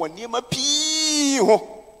wo ho wɔ nneɛma pii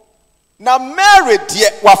ho. Na Mary de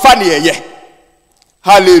wafa ne yɛ.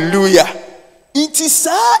 Hallelujah. Inti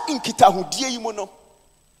saa nkitahodie yi mu no.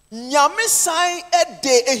 Nyame san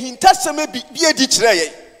de ehintasɛm bi edi kyerɛ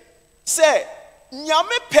yɛ. Sɛ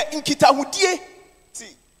nyame pɛ nkitahodie.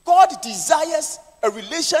 See, God desires a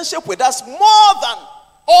relationship with us more than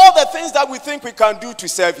all the things that we think we can do to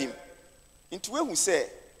serve him. Inti we hu sɛ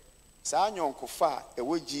saa nyonkofa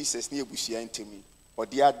ewo Jesus ne ebusua ntemi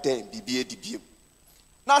ɔde adan bibie di biem.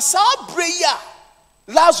 Na saa breya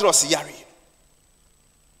Lazarus yare.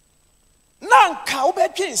 Na nka wo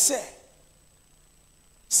bedwen se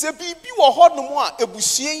bibi wo hɔ no mu a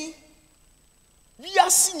ebusua yi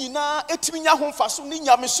wiase nyinaa etimi nya ho mfaso ne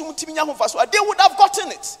nyamesom timi nya ho mfaso, they would have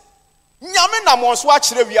gotten it. Nyame na mo so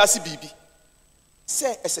akyerɛ wiase bibi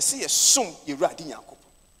se ɛsɛsɛ yɛ som yɛwurade Nyankopɔn.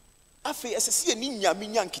 Afi ɛsɛsɛ yɛ ni nyame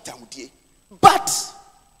nya nkitahodie. But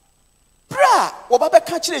bra wo ba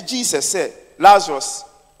bɛka kyerɛ Jesus sɛ Lazarus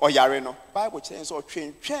ɔyare no, Bible kyerɛ sɛ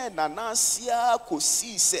ɔtwentwɛn na nasia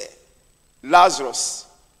kosi sɛ Lazarus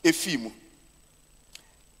efi mu.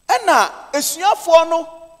 Ɛna esuafoɔ no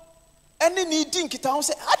ɛne ni di nkitaho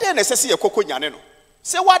sɛ ade na ɛsɛsɛ yɛ kokɔ nyane no.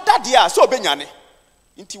 Sɛ wada de a sɛ obɛnyane.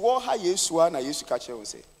 Nti wɔ ha Yesu a na Yesu ka kyerɛ wo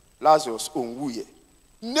sɛ Lazarus onwuye.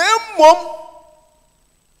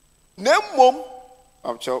 Nemmom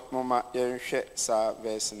abcho mama yɛnhwɛ saa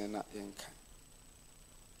verse ne na yɛnka.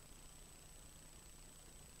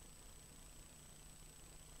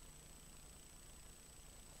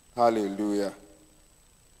 Hallelujah.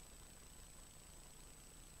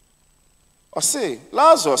 Ɔse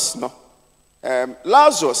Lazarus no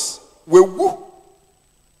Lazarus wewu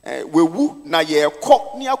na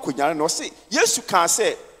yɛkɔ ne akonyare no. Ɔse Yesu kan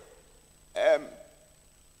sɛ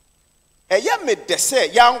ɛyɛ me de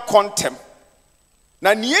sɛ yankɔntem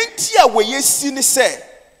na ne enti a wɔyɛsi ne sɛ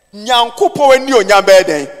Nyankopɔn ani onyam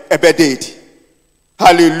bɛden ɛbɛdedi.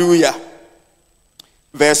 Hallelujah.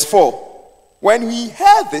 Verse 4. When he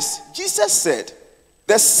heard this, Jesus said,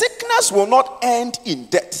 the sickness will not end in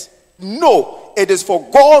death. No, it is for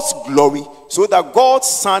God's glory, so that God's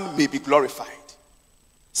Son may be glorified.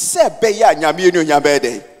 Se beya nyame ani onyam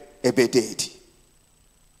bɛden ɛbɛdedi.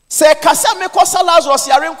 Se kasa me kosa Lazarus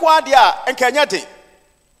yare nko ade a enkanya den.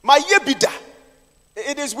 Ma ye bida.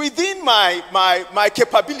 It is within my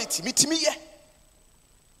capability. Mitimi ye.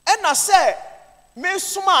 Ena se me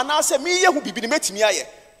suma na se me ye hu bibi ne metimi aye.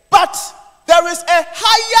 But there is a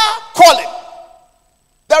higher calling.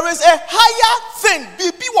 There is a higher thing.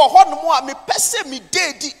 Bibi wo ho no mo a me pese me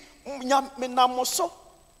dedi me namoso.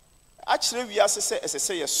 Akyere wiase se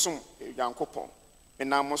esese ye som Yankopɔn. Me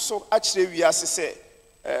namoso akyere wiase se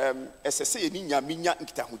esese ye ni nyame nya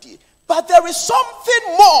nkitahodie. But there is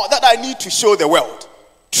something more that I need to show the world.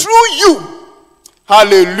 Through you.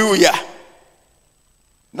 Hallelujah.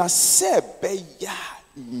 Na se be ya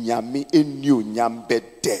nyame enyo nyambe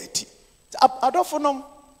dedi. Adofonom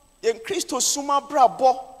yen Kristo suma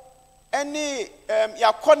brabo ene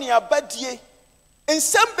yakone abadie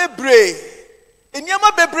ensem bebre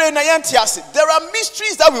enyama bebre na yente ase. There are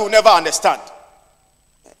mysteries that we will never understand.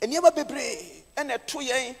 Eniema bebre ene to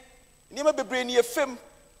yen eniema bebre ne yefem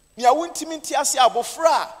ne a wontimi ntiase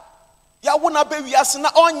abofra ya wona be wiase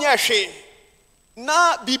na onye hwe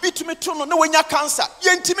na bibi tumi to no na wanya cancer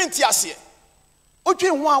yentimi ntiase odwe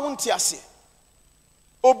ho a wontiase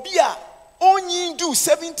obi a onyi do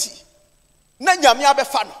 70 na nyame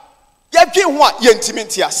abefa no yadwe ho a yentimi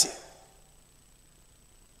ntiase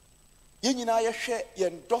yenyina yehwe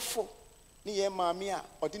yendofo ne ye maame a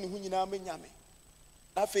ode ne hu nyina manyame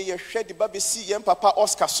na fe yehwe de babesi ye papa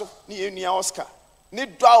Oscar so ne ye nua Oscar ne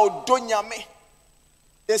do a odo nyame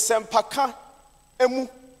esempaka emu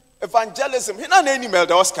evangelism hina na animal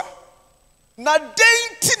de Oscar na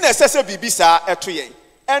denti necessary bibisa eto yen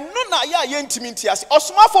eno na ya yentimi ntiase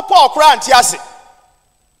osomafo Paul kra ntiase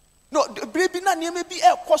no brebi na niam bi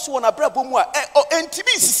ekoso na brabo mu a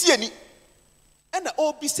entimi sisi ani ena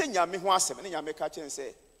obi se nyame ho asem ne nyame ka chen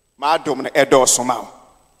se ma adom na edo soma.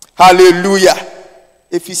 Hallelujah.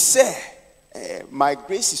 If he say my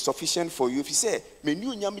grace is sufficient for you, if he say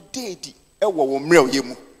menu nyame dedi ewo wo mre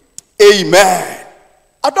oyemu. Amen.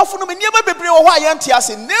 Adofo no meniam bebre wo ho ayante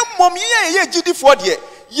ase ne mmom ye gidifo de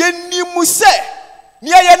ye nimu se ne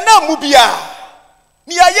ye na mu bia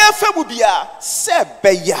ne ye fa mu bia se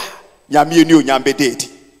beya nyame eni onyambe dedi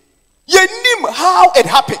ye nim how it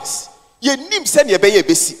happens ye nim se ne beya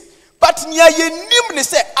besi but ne ye nim ne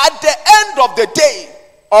say at the end of the day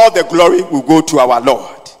all the glory will go to our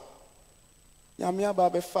Lord. Nyame aba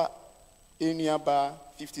befa eni aba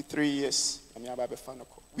 53 years nyame aba befa no.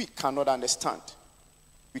 We cannot understand.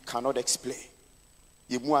 We cannot explain.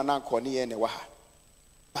 Yemu ananko ne ye ne wa ha.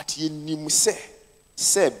 But ye nim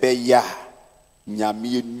se beya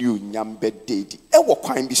nyame eni onyambe dedi e wo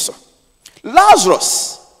kwan bi so.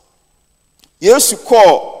 Lazarus Yesu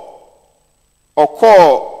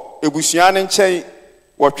oko ebusuan nchen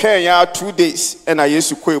wo twen ya 2 days na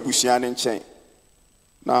Yesu ko ebusuan nchen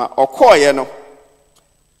na oko ye no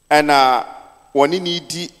na woni ni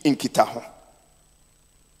di nkita ho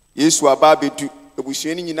Yesu aba bedu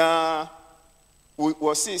ebusuan nyina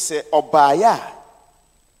wo se obaaya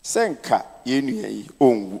senka ye nua yi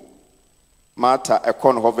onwu Martha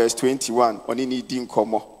ekon verse 21 oni ni di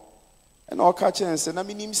nkomo na oka chense na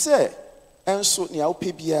minim se enso ne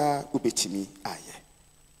awpe bia obetimi aye.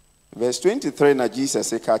 Verse 23 na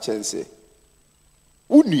Jesus ka chense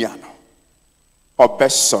unua no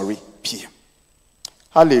obesori pie.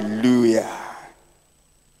 Hallelujah.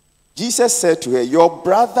 Jesus said to her, your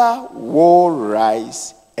brother will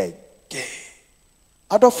rise again.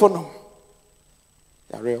 Adofono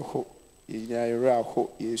yareho yareho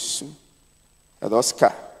Yesu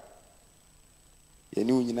adoska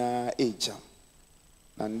yeni unyina ejam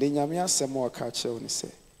na nde nyame asem o ka che oni se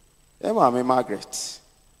e maame Margaret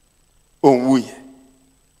onwuye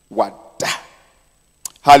wada.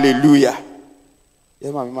 Hallelujah.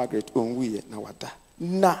 E maame Margaret onwuye na wada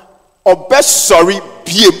na obesori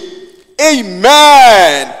biem.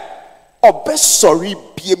 Amen. Obesori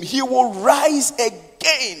biem, he will rise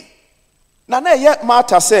again. Na ye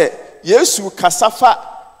Martha say Yesu kasafa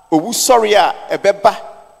owu sorry a ebeba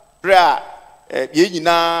bra ye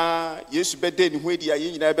nyina Yesu bede ni ho edi a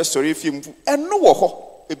ye nyina ebe sorry fiemfu eno wo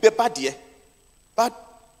ho ebeba de but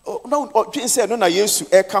no odwen say no na Yesu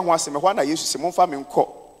e ka ho asem ho na Yesu se momfa me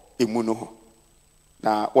nko emu no ho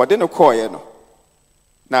na wode no call ye no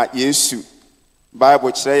na Yesu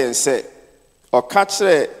Bible kire yen say o ka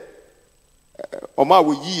kire o ma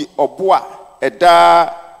wo yi obo a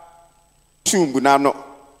eda tumbu na no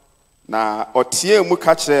na otie mu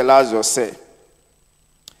ka kire Lazarus say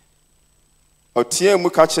otie mu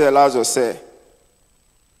ka kire Lazarus say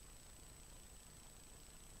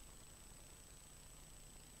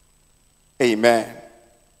amen.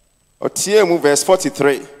 Otie mu verse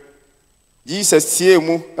 43 Jesus tie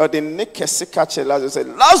mu the nekese ka kire Lazarus say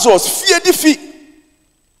Lazarus fie di fi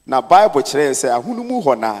na Bible kire say ahunu mu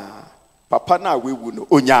ho na papa na wewu no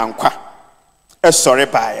onyankwa e sorry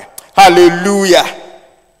bye. Hallelujah.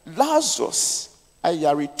 Lazarus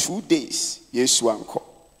ayari 2 days Yesu anko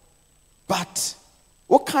but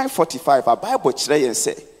what kind 45 a Bible kire yen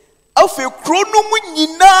say afi krono mu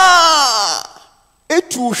nyina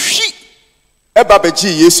etu hwi eba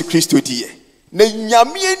beji Yesu Kristo die na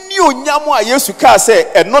nyame ani onyam a Yesu ka say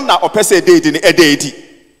eno na opese dedi ni ededi.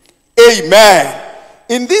 Amen.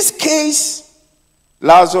 In this case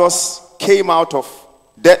Lazarus came out of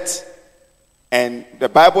death, and the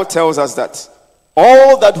Bible tells us that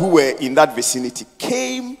all that who were in that vicinity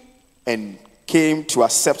came to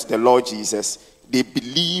accept the Lord Jesus. They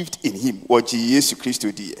believed in him. What Jesus Christ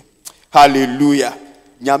did. Hallelujah.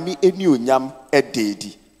 Nyami eni onyam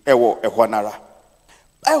ededi ewo ehonara.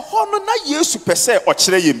 Ehono na Yesu pese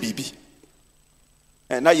ochire yem bibi.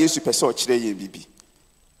 na Yesu pese o kire ye bibi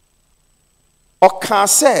o kan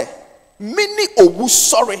se mini owu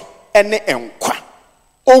sorry ene enkwa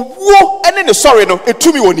owuo ene ne sorry no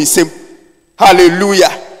etumi woni sem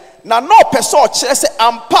hallelujah na no pese o kire se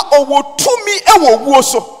ampa owo tumi ewo owuo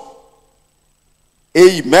so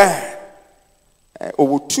amen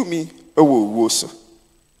owo tumi ewo owuo so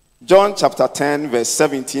John chapter 10 verse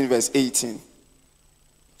 17 verse 18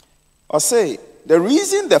 or say the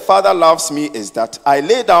reason the Father loves me is that I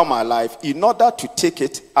lay down my life in order to take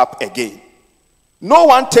it up again. No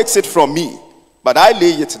one takes it from me, but I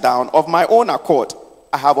lay it down of my own accord.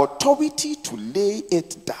 I have authority to lay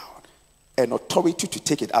it down and authority to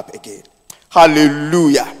take it up again.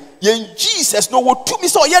 Hallelujah. Yen Jesus no wo tumi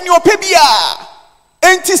so ye ne opebia.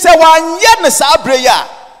 Enti se wanye ne sa breya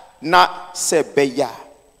na se beya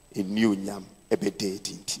enionyam ebede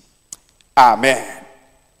dinti. Amen.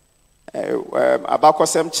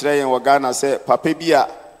 Abakosem kire yen wo Ghana se papa bia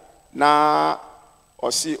na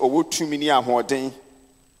osi owo tumi ni ahoden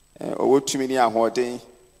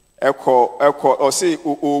eko osi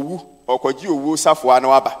owu okoji owu safo ana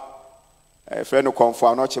waba friend no konfo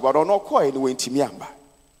ana che but no ko ene wentimi amba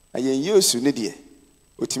ayen Yesu ne de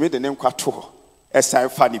otimi de ne nkwato ho esan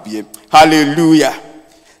fa ne biem hallelujah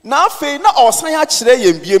na afei na osan ya kire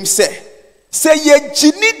yen biem se ye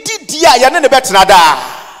gini didi a ye ne betena da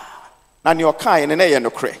na ne okan ne ye no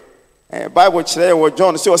kre Bible kire wo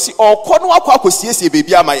John se osi okọ no akọ akosiesie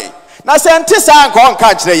bebi amaye na se nte sa nka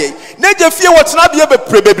onka kire ye na je fie wo tena bia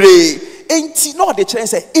bebre enti no de kire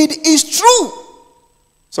say it is true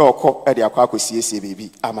so okọ e de akọ akosiesie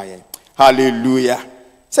bebi amaye hallelujah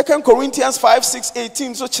 2 Corinthians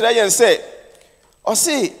 5:6-18 so kire ye say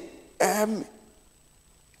osi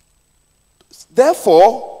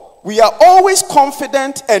therefore we are always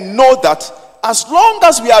confident and know that as long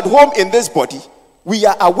as we are at home in this body we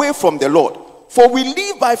are away from the Lord. For we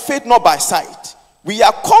live by faith, not by sight. We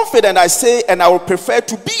are confident, I say, and I would prefer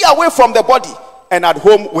to be away from the body and at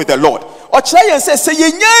home with the Lord. Or Chayan says, say,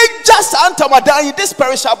 ye just antamadan this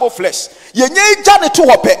perishable flesh. Ye jane to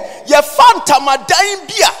hope. Ye fantamadan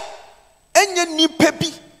bia. Enye ni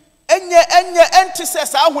pebi. Enye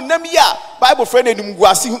entises ahunamia. Bible friend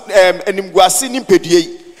enimguasi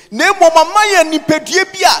nimpedie. Nemo mama ye nimpedie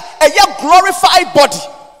bia. Eye glorified body.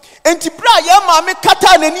 Enti bra ya ma me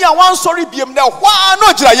kata nani a wan sorry biem na hwa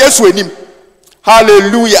no gira Yesu anim.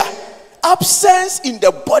 Hallelujah. Absence in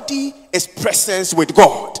the body is presence with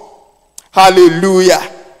God. Hallelujah.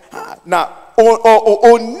 Na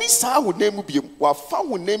oni sa honam biem wa fa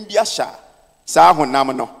honam bia sha sa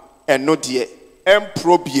honam no eno de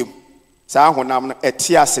empro biem sa honam no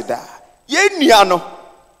eti aseda ye nua no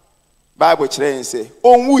Bible kire say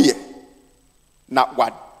onwuye na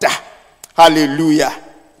wada. Hallelujah.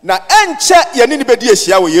 Na enche yene ni bedi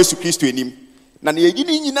ehia wo Yesu Kristo enim na ne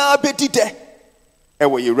yini nyina bedi de e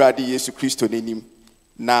wo Yewrade Yesu Kristo nenim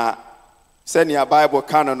na senia Bible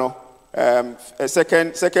canon no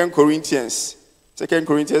 2 Corinthians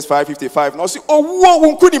 5:55 no say owuo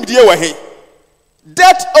wonkunim de wa he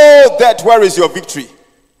death, oh death, where is your victory?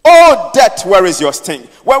 Oh death, where is your sting?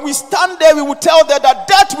 When we stand there we will tell them that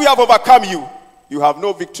death, we have overcome you. You have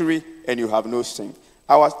no victory and you have no sting.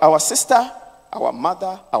 Our sister, our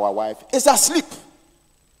mother, our wife is asleep.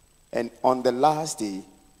 And on the last day,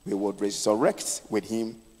 we will resurrect with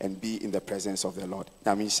him and be in the presence of the Lord.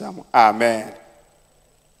 Amen.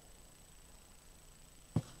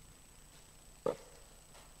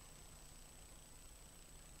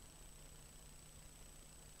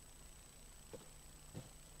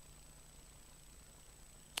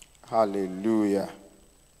 Hallelujah.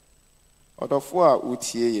 Odofo a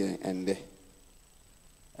utie yen ende.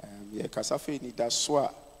 Ye kasafe ni daso a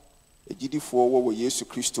ejidifo wo Yesu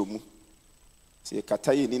Kristo mu. Se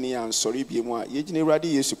kata ye ni ya nsori bie mu a ye gine Awurade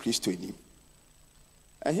Yesu Kristo ni.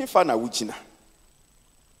 Ehemfa na wugina.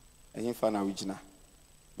 Ehemfa na wugina.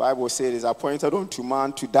 Bible says it is appointed unto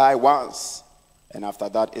man to die once, and after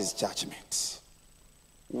that is judgment.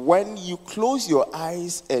 When you close your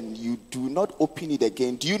eyes and you do not open it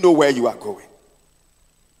again, do you know where you are going?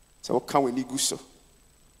 So what can we need so?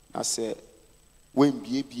 I say, when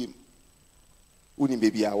be uni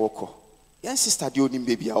baby a woko. Yan sister di uni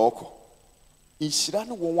baby a woko.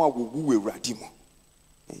 Inshirano wonwa wuwe radimo.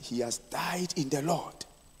 And he has died in the Lord.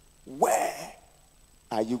 Where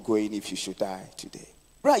are you going if you should die today?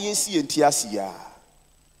 Bra yesi entiasia.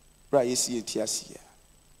 Bra yesi entiasia.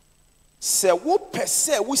 Say wo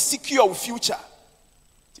pese wo secure your future.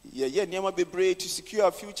 Ye niam be brave to secure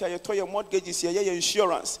your future. You to your mortgages, your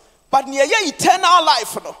insurance. But near eternal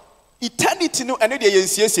life no. Eternity no ene de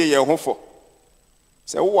yensiesie ye ho fo.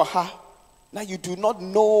 Say wo ha Now you do not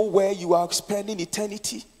know where you are spending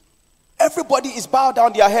eternity. Everybody is bowed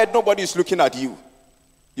down their head. Nobody is looking at you.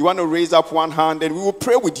 You want to raise up one hand and we will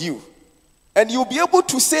pray with you. And you'll be able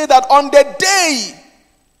to say that on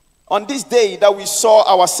this day that we saw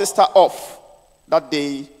our sister off, that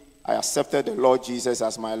day I accepted the Lord Jesus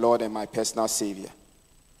as my Lord and my personal Savior.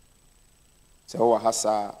 So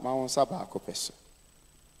hasa maunsa ba ko peso.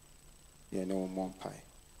 Ye no mo mpai.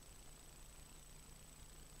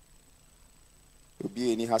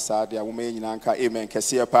 Obi eni hasa dia wo me nyina nka amen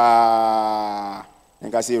kese pa.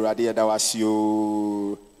 Nka se urade ya da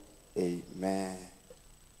wasio. Amen.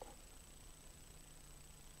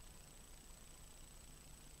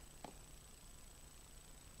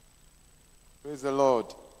 Praise the Lord.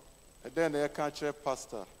 And then I can't chair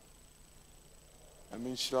pastor. I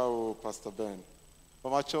mean, sure, Pastor Ben.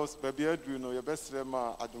 But my choice, baby, you know, your best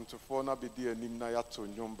rema, I don't for na be dear Nimna Yato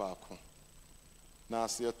Nyum Bako. Now,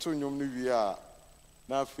 see a 2 Nyum Nivia.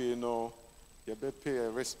 Now, you know, you better pay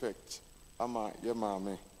respect. Ama, your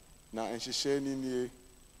mammy. Now, and she share in ye.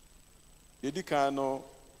 Yedikano,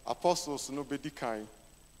 apostles no be dikai.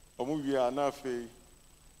 Omuvia, now, fe.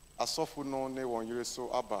 A sofu no ne 1 year so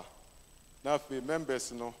abba. Now, fe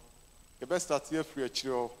members, no. You best start here free a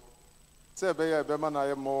chill. Say, be man, I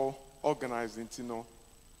am more organized into no.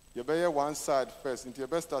 You be one side first, into your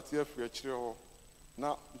best start here free a chill.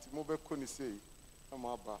 Now, into mobile couldn't say, I'm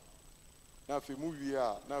abba. Now, if you move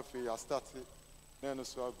here, now if you start it, then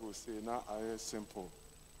so I go say, now I am simple.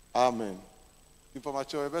 Amen.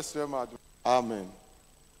 Information, your best remember. Amen.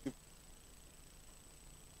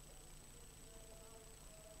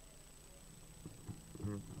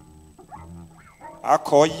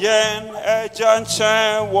 Akoyen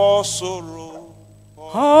ejanche wosoro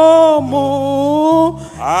Homo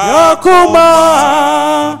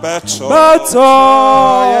Yakuma beto Papa,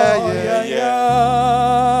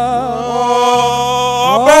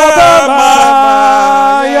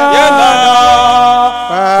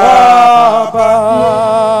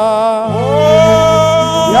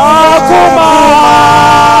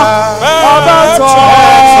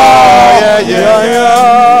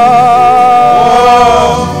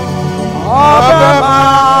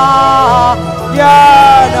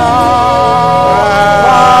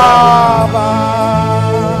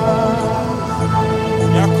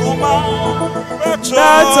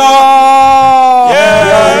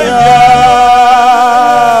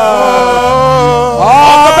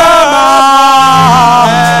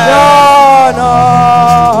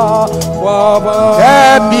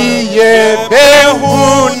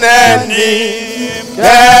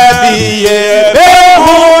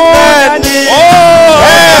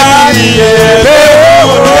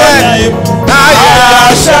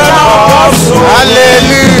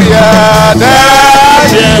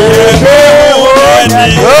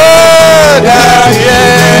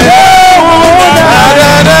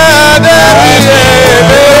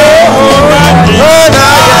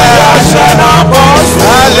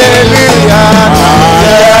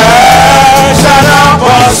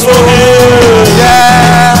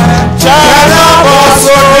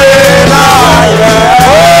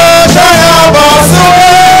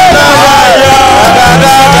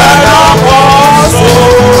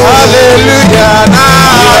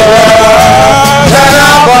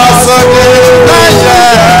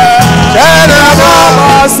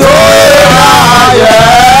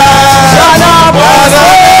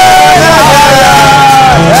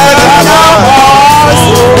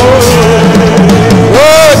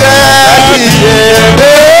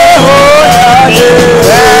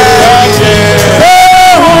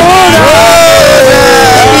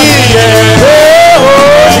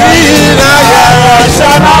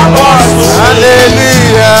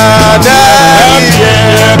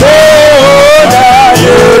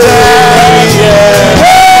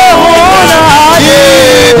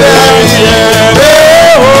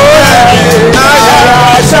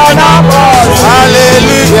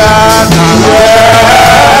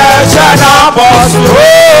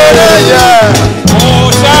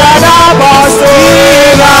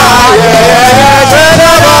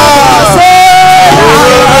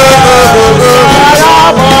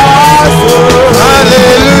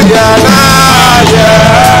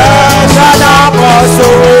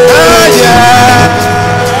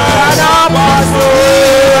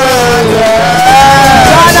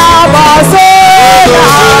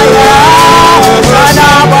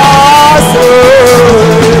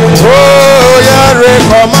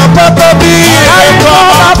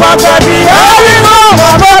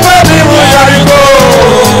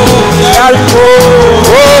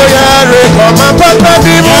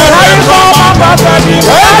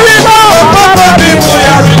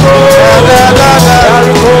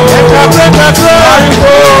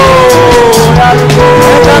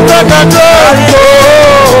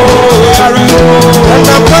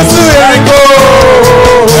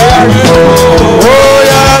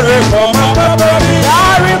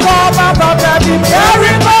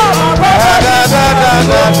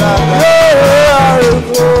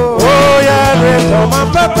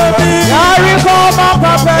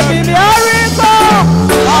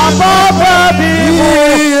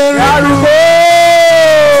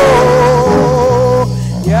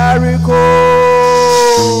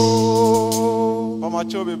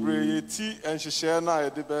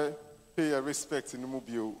 Pay a respect in the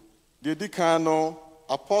mobile. The Dicano,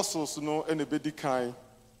 apostles no any bedicine.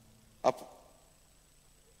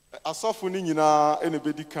 A softening in any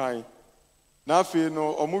bedicine. Na fe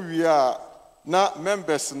no omuia na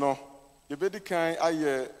members no. The bedicine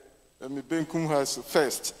aye me benkum has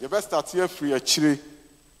first. You best start here free actually.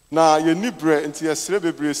 Na ye nibre into your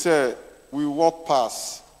celebrity say we walk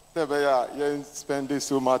past. Say you spend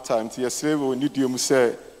so much time to your slave will need you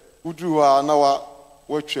say Udruwa na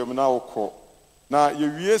watch him now call. Now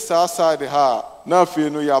you yes outside ha now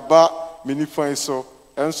feel no yaba mini fine so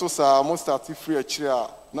and so sa most start free a chair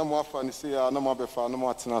no more funny say no more befa no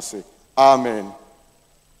more tenase. Amen.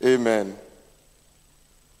 Amen.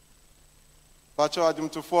 Pacho adum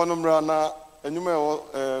to for number na enyume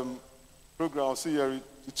program so year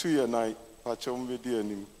 2 year night pacho mbedi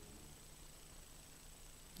anim.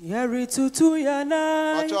 Yeri tutu ya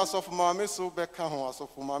night. Pacho asofu mama so beka ho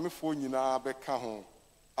asofu mama fo nyina beka ho.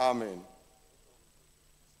 Amen.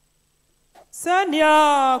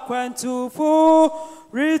 Sanya kwentufu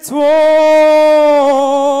rituo.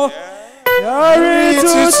 Yari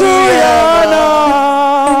tutu yana.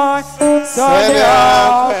 Sanya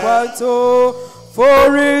kwentufu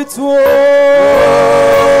rituo.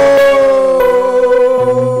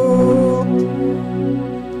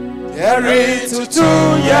 Yari tutu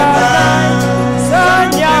yana.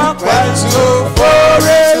 Sanya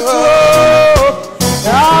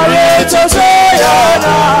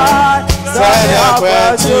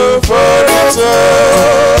kwentufu rituo.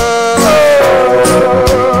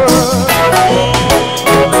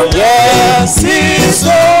 Yes, he's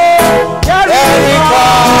so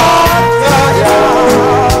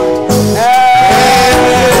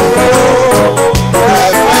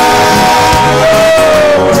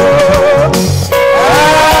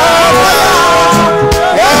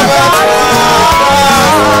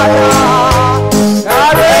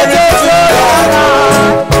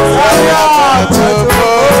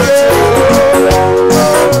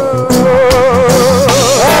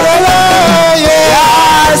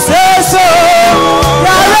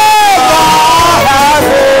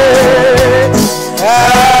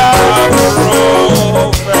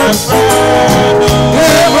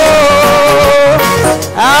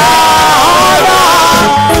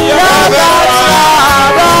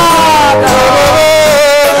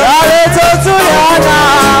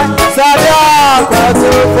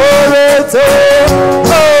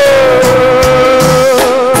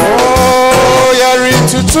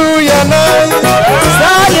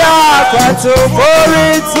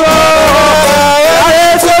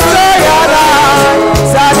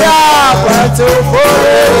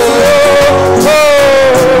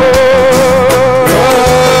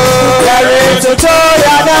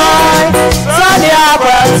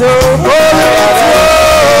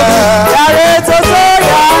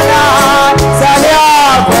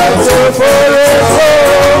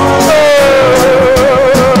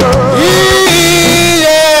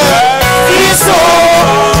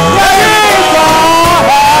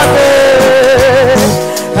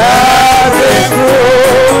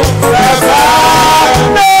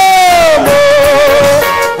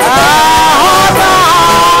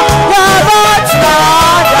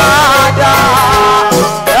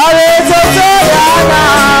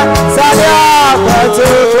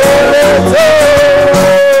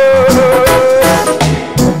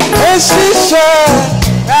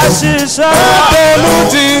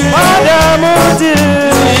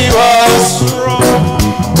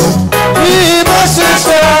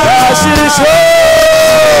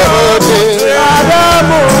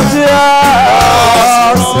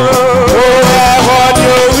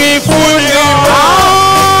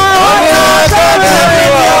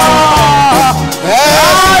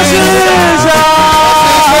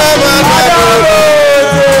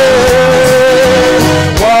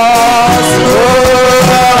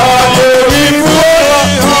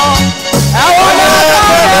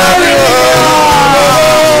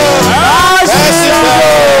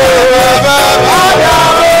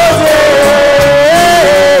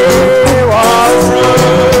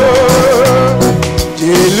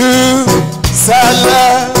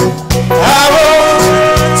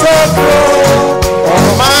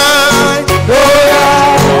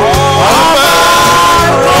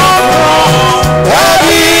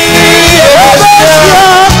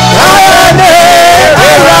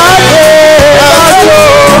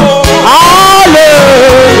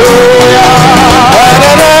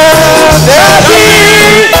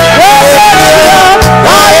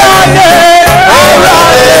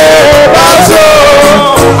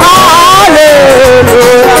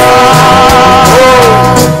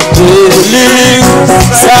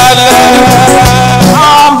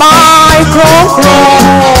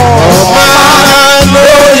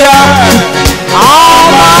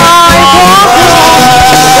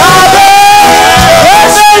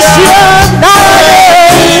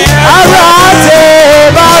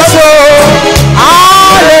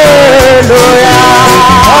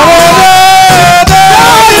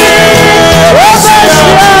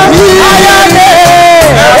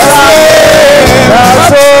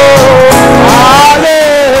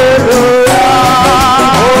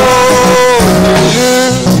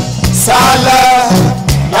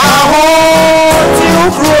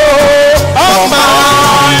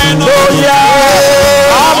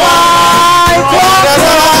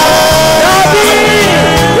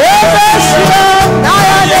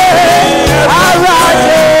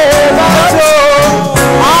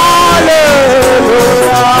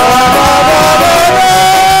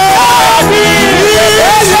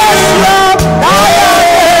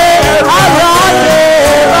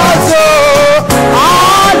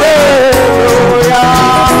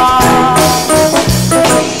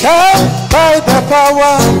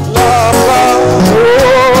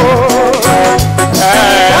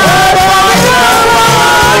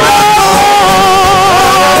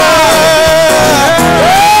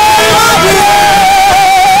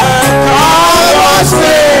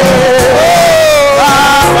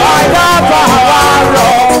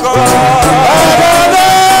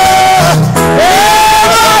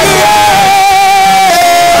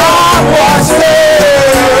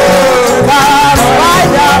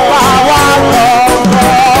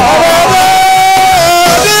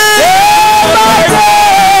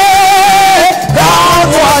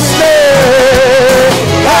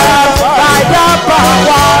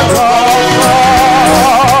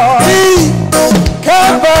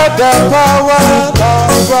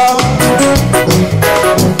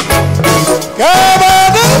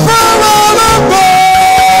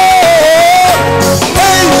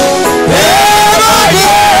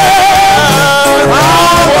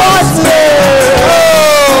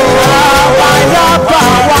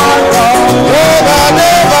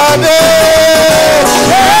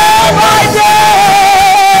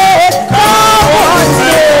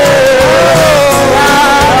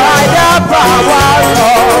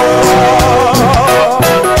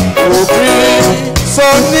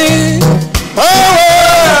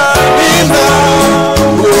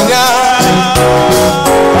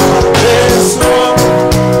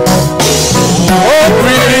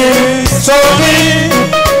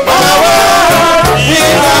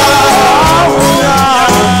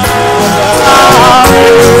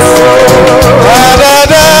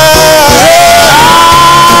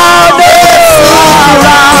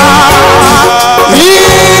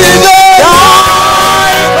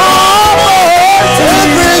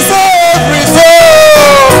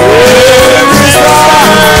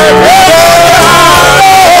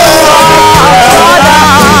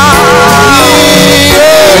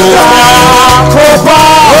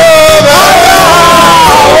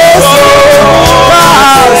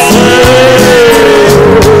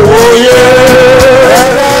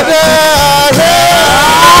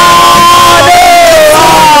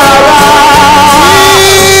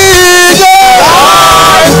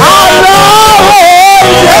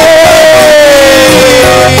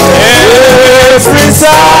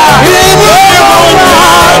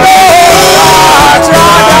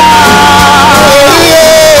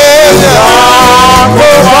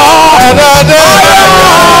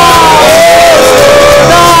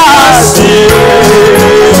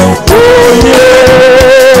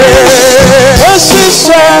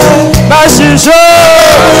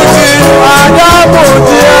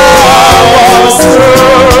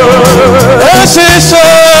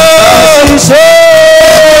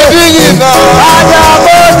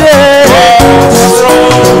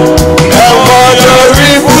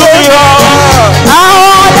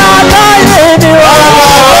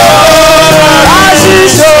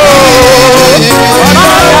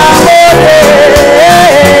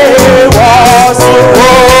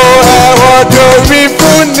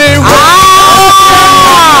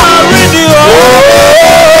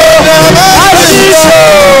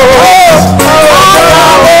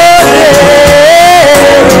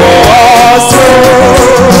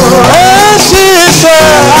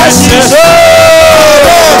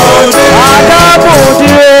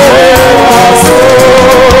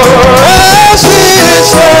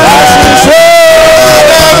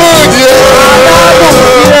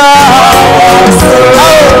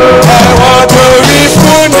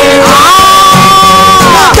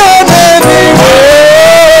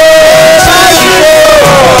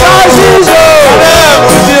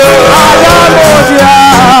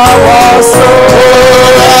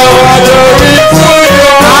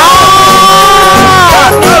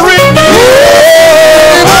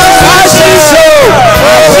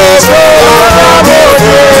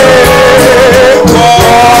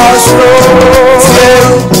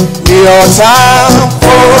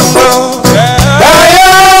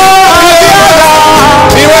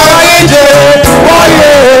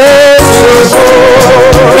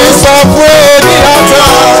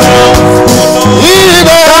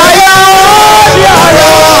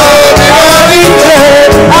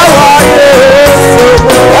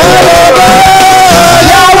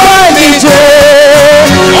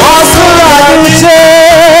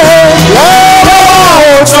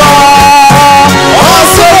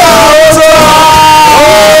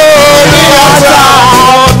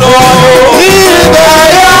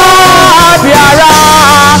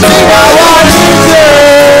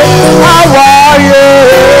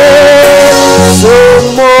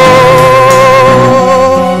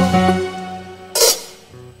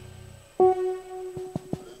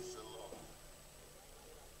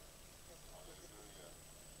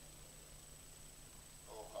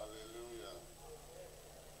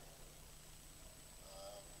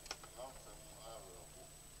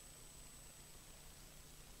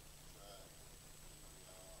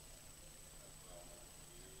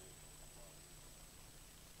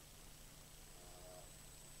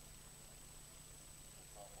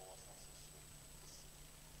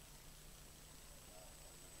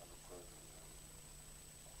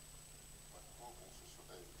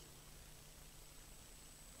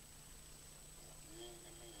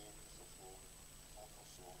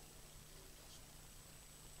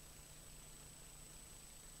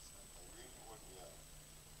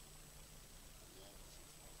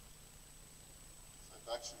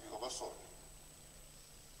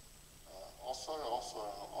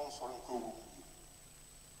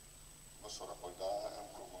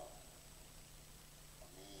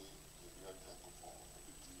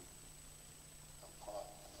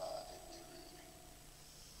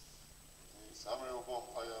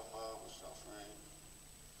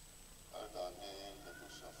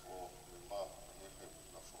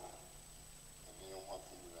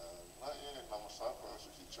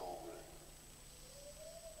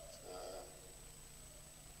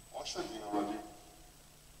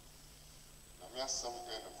asɛm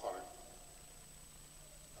yɛ nokware.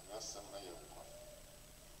 Nyame asɛm na yɛ nkwa.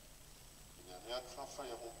 Nyame aka fa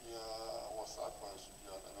yɛ ho biara wɔ saa kwan so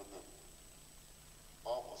biara na ɛbɛbɛm.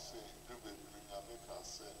 Bible say, bebree Nyame ka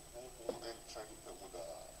sɛ, honhom ɛntra nipa mu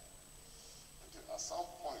daa. Nti at some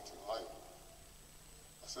point in life,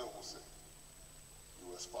 I say, who say, you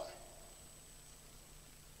were spy.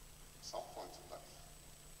 At some point in life.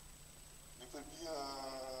 Nipa biara,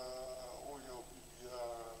 ɔyɛ obi biara,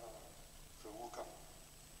 fɛ wuka.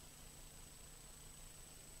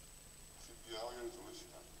 Fi biara ɔyɛ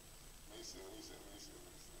resolution. Mesi.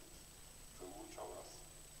 Fɛ wutwa wura.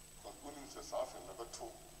 Because wonim sɛ saa afei na bɛto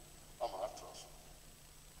ama atra so.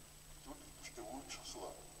 Nti wode wutwa so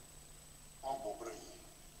a, wambɔ brɛ yi.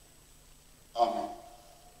 Amen.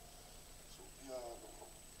 So biara bɛkɔ.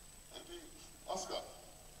 Nti Oscar,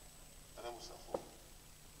 ɛna musafo.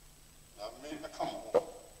 Nyame ɛka mo ho.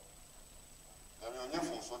 Nyame ɔnyɛ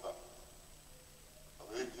mfomso da.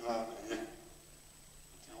 Ɔbɛyɛ gyina na ɛyɛ.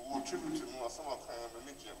 Nti wo tribute no asɛm aka ya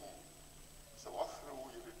m'ani gye ho. Sɛ wahwere wo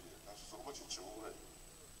yere deɛ, nanso sɛ wobɛkyekyere wo werɛ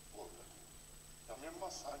wɔ werɛ. Nyame mma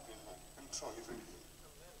saa adwene no ntra ɔnipa die.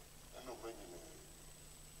 Ɛna ɔma nyinaa.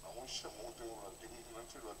 Na monhyɛ mo den Awurade mu na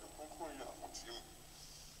nti Awurade Kronkron yɛ ahoteɛ mu.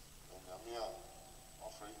 Na Nyame a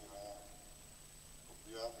wafrɛ nyinaa,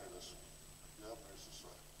 obiara mmerɛ so, obiara mmerɛ so so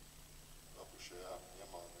a, wabɛhwɛ a yɛ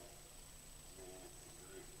maame ne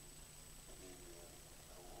yere ne nua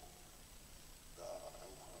ɛwɔ daa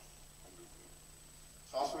nkwa ɛbɛbrɛ.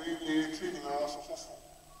 Saa so yɛ tiri nyinaa so fofo.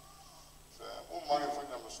 Sɛ womma yɛmfa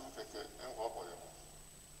nyamesom kɛkɛ ɛnhoabɔ yɛ ho.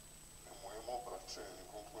 Ɛmmɔ yɛ mmɔbra kyerɛ ne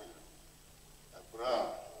Kronkron yɛ. Ɛberɛ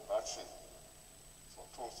a daakye sɛ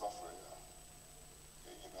ɔto nsa frɛ yɛ a,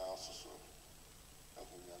 yɛn nyinaa soso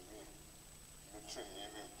ahu Nyame ne trenee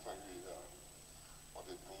ne nkwa wie a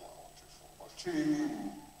ɔde dom a ɔtefo. Ɔtwee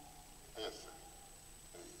mu ɛyɛ fɛ,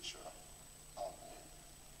 ɛyɛ nhyira. Amen.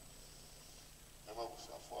 Ɛma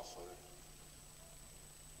abusuafo asɔre.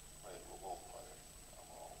 Ma yɛbɛbɔ mpaeɛ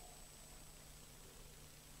ama wɔn.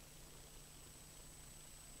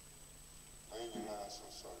 Ma yɛn nyinaa nso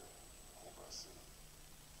nsɔre ahobrɛase.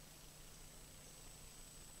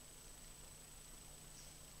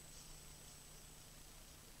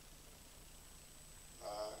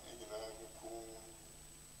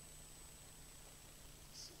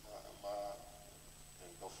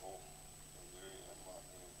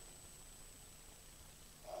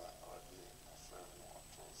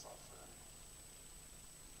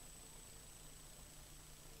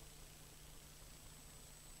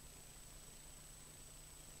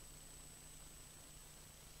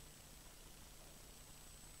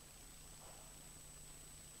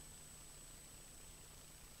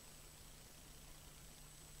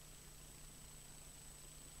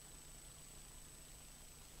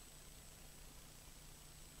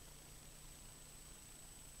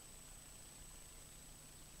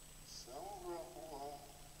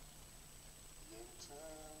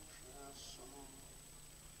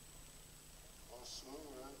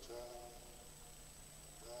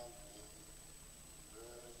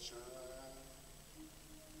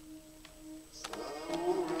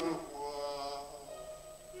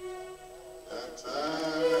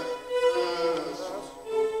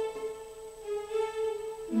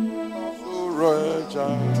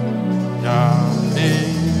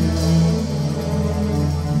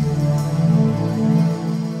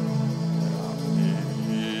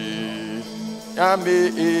 Nyame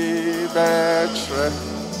ibetre,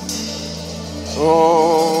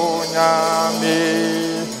 oh Nyame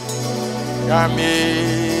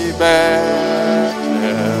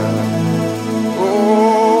ibetre,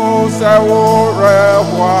 oh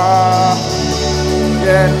saworewa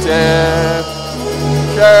yete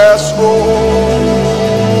chesko,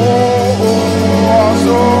 oh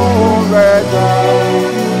soreda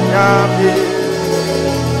Nyame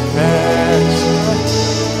ibetre.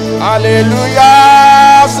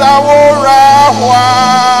 Hallelujah, Sawura wa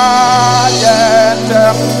yente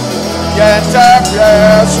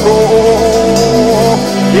presko,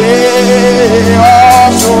 ye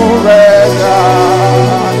osureda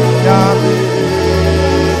Nyame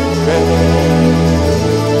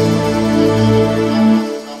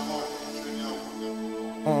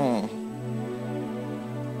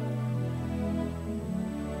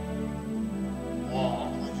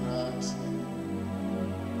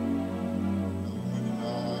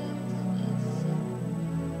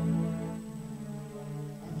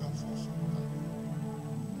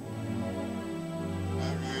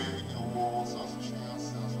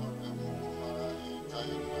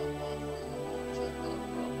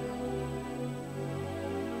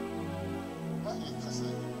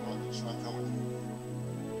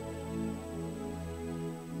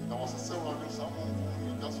sɛ wɔde saa mo nkɔm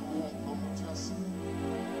yi gya so wɔ nkɔm mo ti ase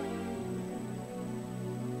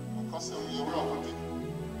ɔkasɛm yɛ wura hode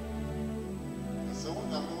sɛ wo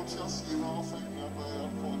nyame wo ti ase yi na ɔfa nnuaba yɛ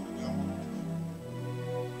akɔ ɔde nea mo na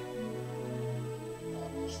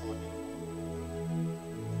ado so ɔde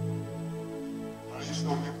na yesu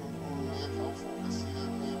ɔde kronkron na yɛkamfo kɛseɛ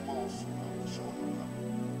na yɛbɔ wo so na yɛhyɛ wo noka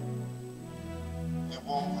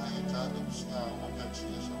yɛbɔ mpa yɛgya abusua a wɔde akyi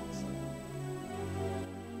yɛhyɛ wo nsa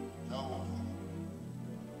gya wɔ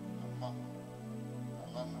ama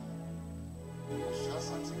anana osua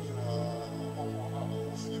asante nyinaa ɔwɔ ha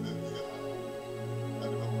ɔwɔ fie baabiara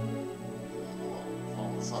ɛde bɛwɔ fa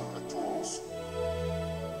wo nsa ɛto wɔn so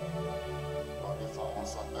ɔde fa wo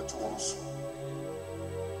nsa ɛto wɔn so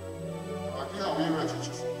ɔde a wɔyɛ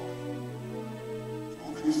akyekyefo wo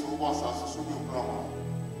kristo wobɔ asase so bi nkura hɔ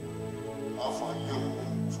afa yɛ wo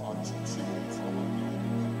fa atete wo fa wɔne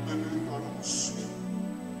bɛbi kura no wo sue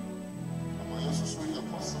ama yɛ soso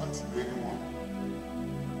yɛkɔ saa tebɛ ne mu a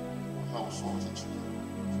na wo so ɔkyekyere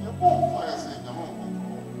yɛbɔ mpaeɛ sɛ nyame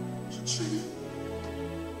nkɔkorɔ kyekyere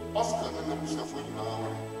Oscar ne n'abusuafo nyinaa wɔ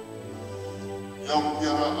yaw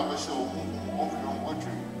biara abɛhyɛ wo mu ɔhwɛ wo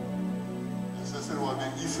ɔdwene ɛsɛ sɛ wɔde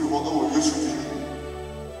ifiri hɔ ɛwɔ yesu din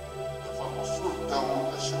yɛfa ɔsoro da wo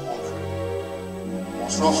ɛhyɛ wɔn hwɛ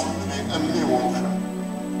ɔsoro asomdwene ɛmmee wɔn hwɛ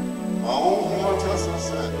ma wohu ate asɛ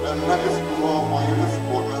sɛ ɛnna ɛfiri hɔ wɔyɛ ɛfiri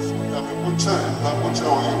hɔ nanso nyame wokyɛ ɛnna wokyɛ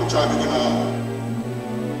wɔyɛ wokyɛ ade nyinaa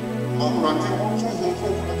ma awurade woto ho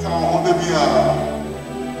kronkron ka wo ho da biara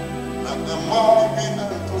na ɛmma bibi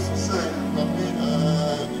ɛnto so sɛ nyame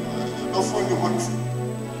dɔfo ne hɔ ti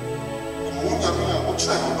ma wo nyame a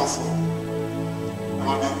wokyɛ wo dɔfo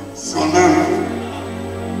awurade si ɔnam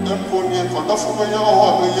mpo ne nkɔdɔfo bɛyɛ wɔ hɔ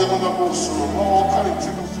a bɛyɛ no na bɔ soro na wɔka ne ti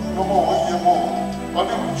no so na ma wɔyɛ ma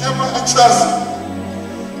ɔde yɛma akyɛ ase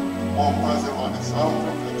ɔmpa sɛ ɔde saa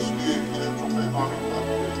mpɛpɛ so yɛ pɛpɛ ma me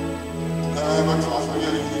na ɛbɛto aso yɛ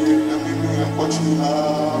yie ɛmenu ɛkɔkye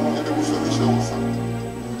nyinaa na yɛde wo sɛ de hyɛ wo nsa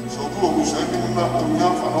sɛ ɔbi wɔ wo sɛ anim na ɔnya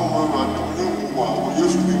mfa na ɔma awurade ɔnyɛ wu a wɔ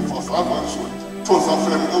yesu din fa saa kwan so to nsa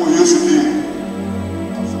frɛ me ɛwɔ yesu din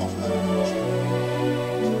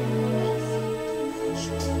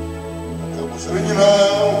sɛ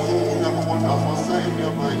nyinaa wo nyankopɔn tafoɔ sɛ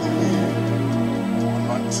nnuaba ɛmu yɛ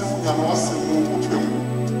ɔnante wo nyame wasɛm mu wopɛ mu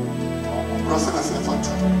ɔbrɛ sɛ na sɛ ɛfa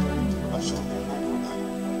to ahyɛ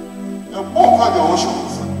ɛbɔ mpa deɛ wɔhyɛ wo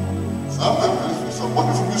nsa saa pɛpɛ so sɛ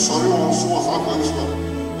bɔdefo bi sɔre wɔn so wɔ saa kwan so a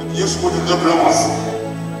ɛde yesu wode ɛbrɛ wo ase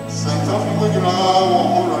sɛ ntafo mu nyinaa wɔ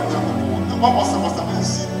ho wura nyankopɔn ɛma basabasa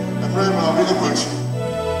bɛnsi mmerɛ nyinaa bɛyɛ kɔ akyi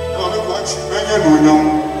ɛna ɔde kɔ akyi bɛnyɛ anuonyam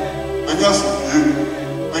bɛnyɛ asomdwie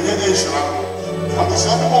bɛnyɛ nhyira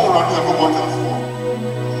abusua ne wɔn wura ne ɛbɛbɔ tafoɔ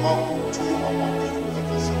ma wotu abɔde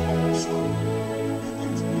ɛkɛ sɛ ɔwɔ so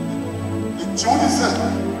nti wode sɛ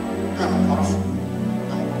yɛ nokwarefo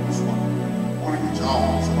ɛmɔkɔfoɔ wɔrengyaa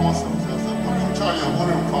wo sɛ na wasɛm sɛ sɛ wɔrengyaa yɛ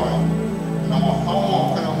wɔrempae na wɔhaw a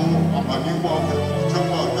ɔkɛɛ ho amane mu a ɔkɛɛ ho gya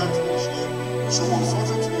mu a yɛntumi hyie nso wɔ nso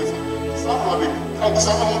tetumi fa saa wurade ka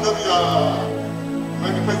abusua ne ho da biara ma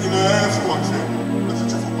nnipa nyinaa fi wɔkyerɛ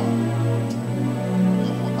ɛkyekyefo ba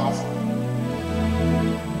yɛwɔ tafoɔ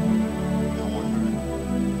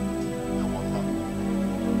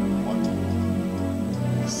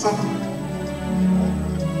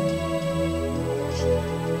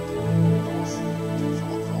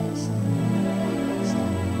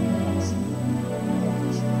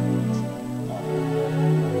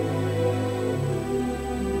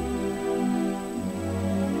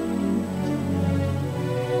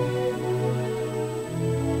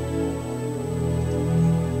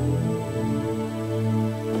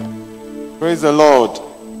Praise the Lord.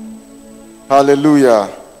 Hallelujah.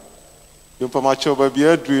 Yompamacho baby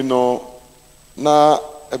adru no na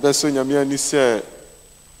ebeso nyame ani se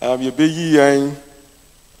yebeyi yan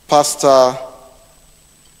Pastor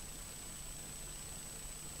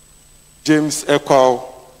James Ekwao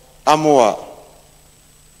Amoa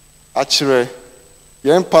Achire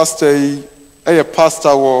yan pastor yi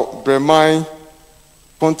pastor wo Breman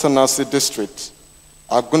Pontanasi district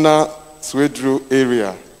Aguna Swedru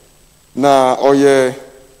area na oye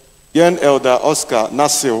yan elder Oscar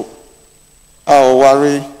Nasil a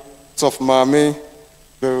ɔware of Mame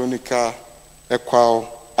Veronica Ekwao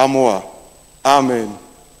Amoa. Amen.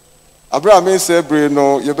 Abraham said,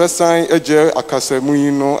 no, yebesan eje akasemu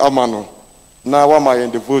yi no amano. Na wama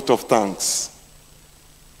in the vote of thanks.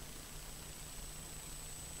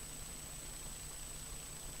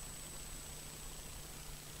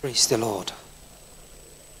 Praise the Lord.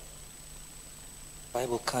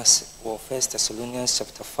 Bible cast for 1 Thessalonians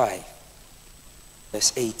chapter 5,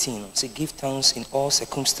 verse 18. Say, give thanks in all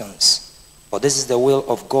circumstances, For this is the will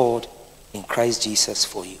of God in Christ Jesus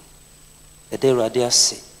for you. The day Radia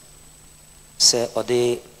say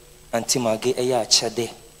ode antimage eya achede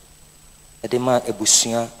ede ma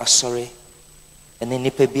ebusua asore ene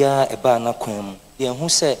nipa bia eba na kwan mu ye hu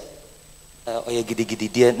se oye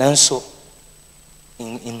gidigidi de nanso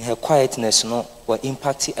in her quietness no will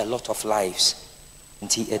impact a lot of lives.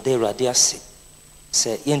 Nti ede Radia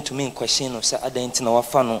say yentumi question no say adanti na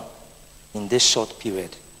wafa no in this short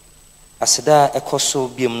period. Aseda ekoso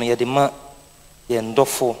biem no yede ma ye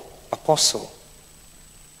ndofo apostle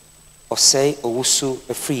Osei Owusu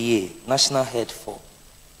Efriye, national head for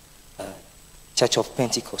Church of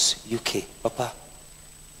Pentecost UK. Papa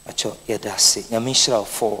acho yedase nyamishra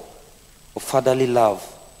for fatherly love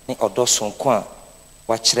ni odoson kwa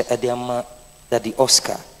wachire ediama Daddy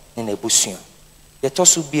Oscar ni nebusuan.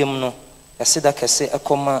 Yetosu biem no yaseda kese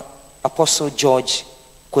ekoma Apostle George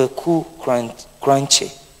Kweku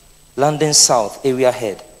Cranche, London South area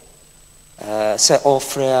head. Say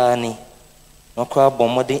ofre ni no kwa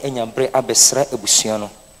bomode enyabre abesra ebusua no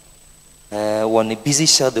won busy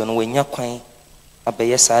schedule no wenya kwan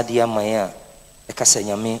abeye saade aman a ekasa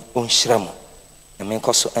nyame onhyiram nyame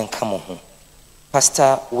koso enka mo ho.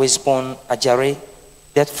 Pastor Wisborn Adjei,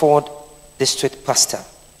 Deptford district pastor.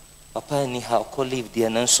 Papa ni ha ko live there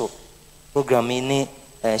nanso program ni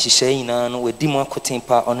hihye ina no wedi mo akoten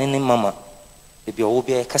pa onene mama ebi owo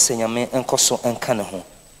bia ekasa nyame enkoso enka ne ho.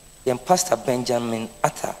 Then Pastor Benjamin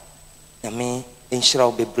Atta Yame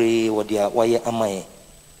enshira bebre wodia waye amaye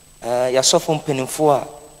ya sofo mpenimfo a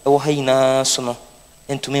ewo ha ina so no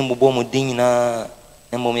entumi mbobɔ mu din na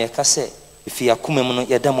mbom ya kase ifi akuma mu no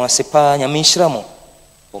yada mu asepa nyame enshira mo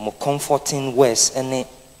mo comforting words ene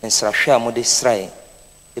ensrahwe a mo de srae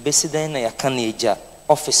ebesidan na yaka na eja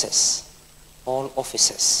officers, all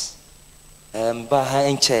officers ba ha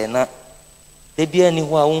enche na de bia ni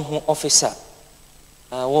ho a wo officer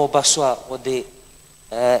wo ba so a wo de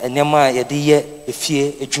enema yede ye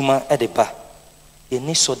efie adwuma edeba ye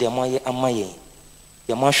ni so de amaye amaye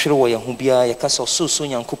ye ma hwere wo ye ho bia ye kasa so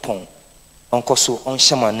nyankopon onkoso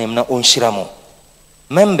onhyama nem na onhyira mo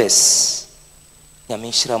members nyame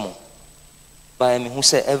nhyira mo by me who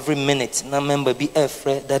say every minute na member be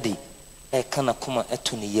afre daddy e kana kuma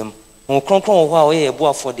eto ne yam ho kronkron wo a wo ye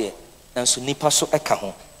boafo de nanso nipa so eka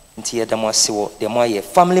ho nti ye dam ase wo de mo aye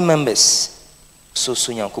family members so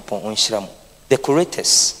nyankopon onhyira mo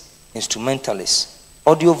decorators, instrumentalists,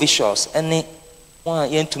 audio visuals, any one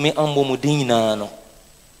yentumi ambo mudin na no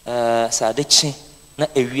sa dechi na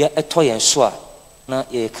ewia etoyen so a na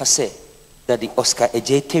ye kase Daddy Oscar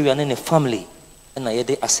Adjei Tawiah ne family na ye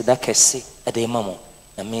de aseda kese e de mamo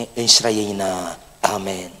na me enhyira ye nyina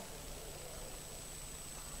amen.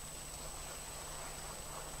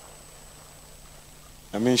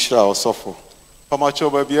 Amen shira osofo pamacho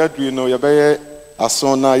ba bia dui no ye beye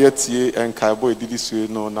asona yetie enkaibo edidisue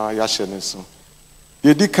no na yahye ne so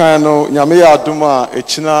yedi kan no nyame ya adom a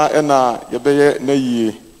echina na yebeye na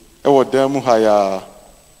yie ewo dan mu haya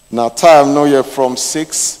na time no ye from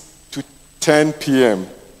 6 to 10 p.m.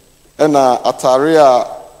 na atare a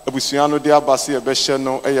abusua no de abase yebehye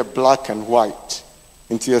no eye black and white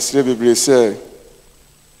nti yesre bebre se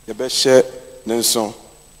yebehye ne nso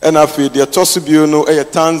na afi de tosubio no eye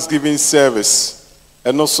Thanksgiving service.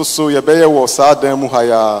 And also so ye beye wo sa dan mu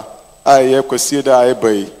haya aye kwasie da aye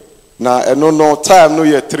bai na no time no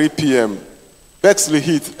ye 3 p.m. Bexley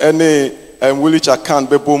Heath any Woolwich account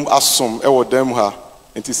be boom asom e wo dan mu ha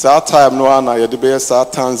nti sa time no ana ye de beye sa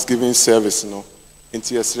Thanksgiving service no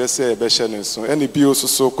nti yesre se ye be hye ne so any bi also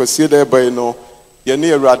so kwasie da bai no ye ne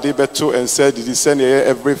awurade beto and said did send ye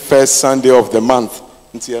every first Sunday of the month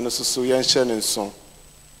nti ye no so ye hye ne so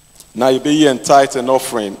na ye be ye tithe and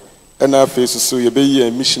offering. And our face so you be a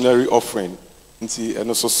missionary offering. Nti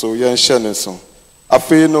eno so yen hye ne so.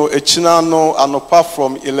 Afi no echina no anopa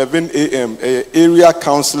from 11 a.m. area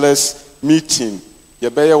councillors meeting. Ye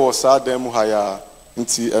beye wo sa dan mu haya.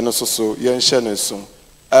 Nti eno so yen hye ne so.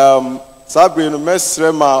 Sabre no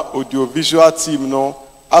mesre ma audiovisual team no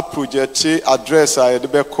a project address a de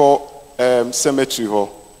be call cemetery ho.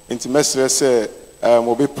 Nti mesre se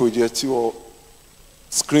obi project wo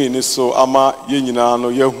screen so ama ye nyina no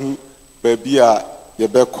yehu baby a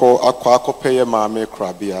yebeko akwa akopeye maame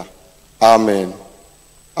krabia amen.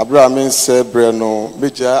 Abraham se bre no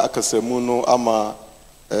meja akasemu no ama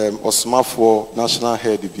osmafo national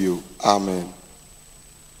head view amen.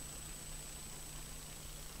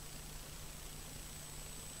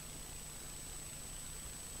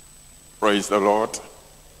 Praise the Lord.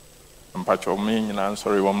 Mpacho me nyina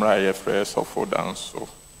sorry womra ye fresh of dance so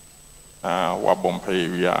wabompa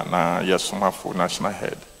area na yesomafo national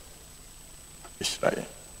head Israel.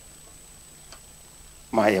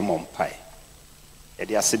 ma yɛ mompai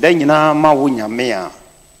yɛde aseda nyinaa ma wo nyame a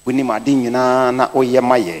wonim ade nyinaa na woyɛ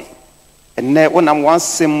ma yɛn ɛnnɛ wonam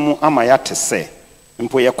wansɛm mu ama yɛate sɛ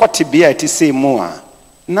mpo yɛkɔte bea a ɛte sɛ mu a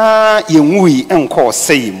na yɛnwui nkɔ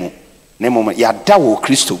ɔsɛe mu na mmom yɛada wɔ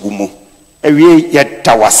kristo wu mu awie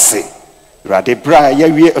yɛda wase Awurade bra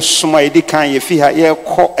yɛwie asom a yɛdi kan yɛfi ha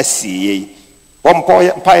yɛkɔ asieɛ yi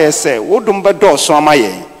wɔmpɔ mpaeɛ sɛ wodom bɛdɔɔso ama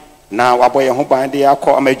yɛn na wabɔ yɛn ho ban de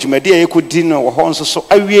akɔ ama dwumadi a yɛkɔdi no wɔ hɔ nso so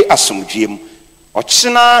awie asomdwie mu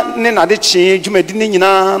ɔkyena ne n'adekyee dwumadi no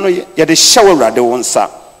nyinaa no yɛde hyɛ wɔ Awurade wo nsa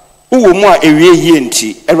wowɔ mu a ɛwie yie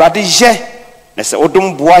nti Awurade yɛ na sɛ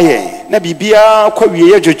wodom boa yɛn na biribiara kɔ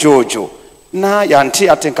wie yɛ dwodwoodwo na yɛante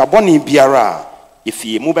atenkabɔne biara a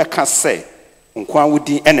yɛfie mu bɛka sɛ nkwa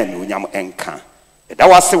wodi ɛna n'onyam ɛnka ɛda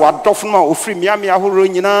wase wadɔfo no a ofiri mmeammea ahorow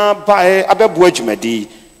nyinaa bae abɛboa dwumadi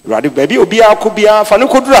Awurade baabi obiara kɔ biara fa ne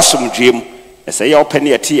kɔduru asomdwie mu ɛsɛ yɛ ɔpɛ ne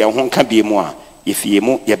yɛte yɛn ho nka bie mu a yɛfie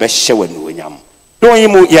mu yɛbɛhyɛ wɔ n'onyam dɔn yi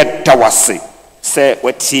mu yɛda wase sɛ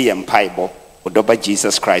wɔtie yɛn mpaebɔ ɔdɔba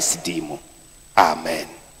Jesus Christ din mu amen.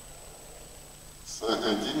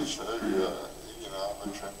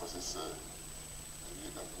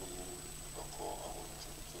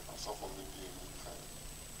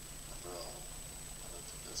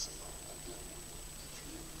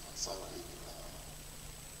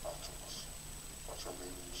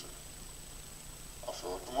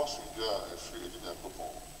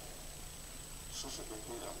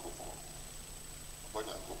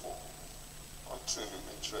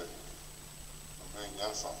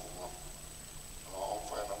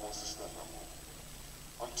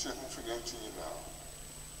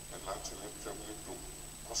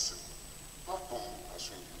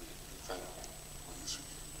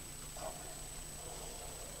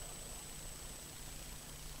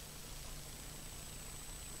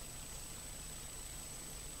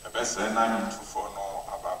 Bɛsɛ na ntufo no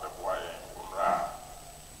aba bɛboa yɛn womra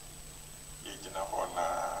yɛgyina hɔ na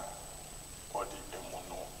ɔde emu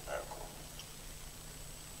no ɛkɔ.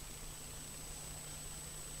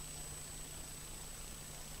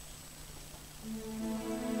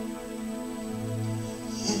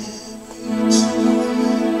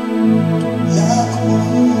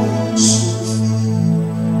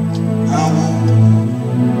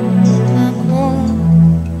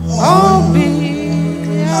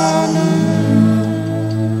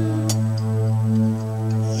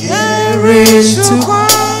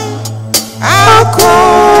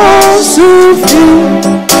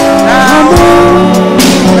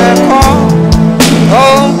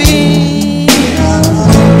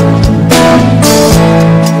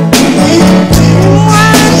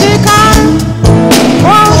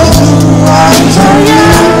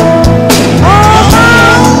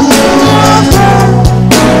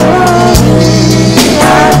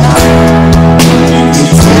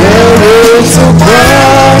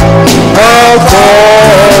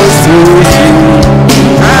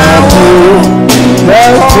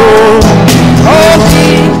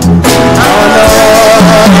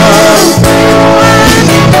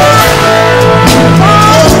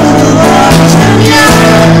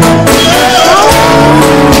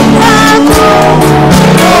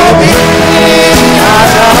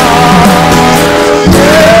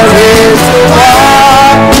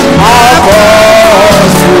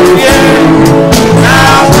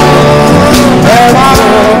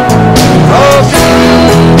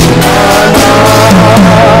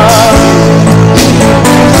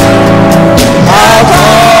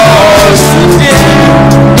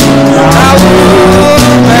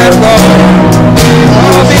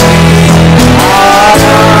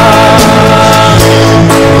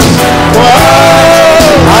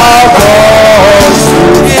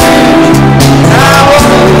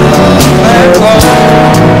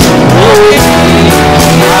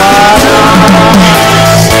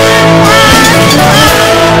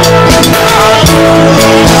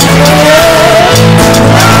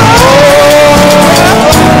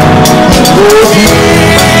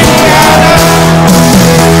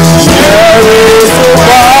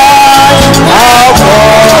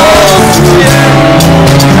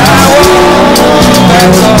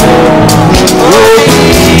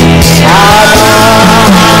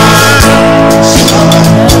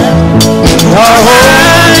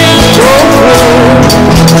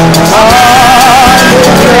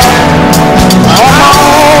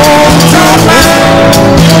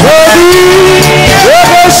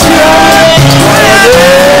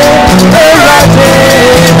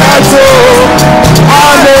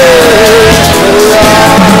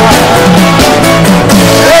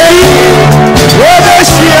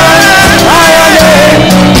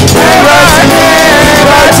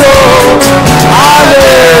 Hallelujah.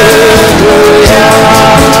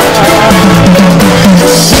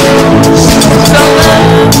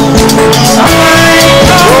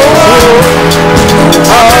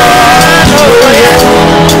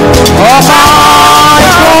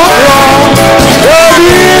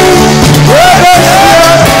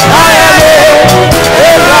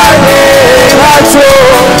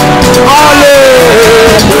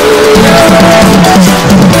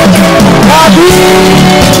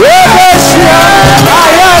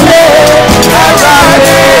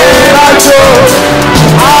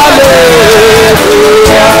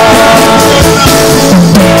 Hallelujah.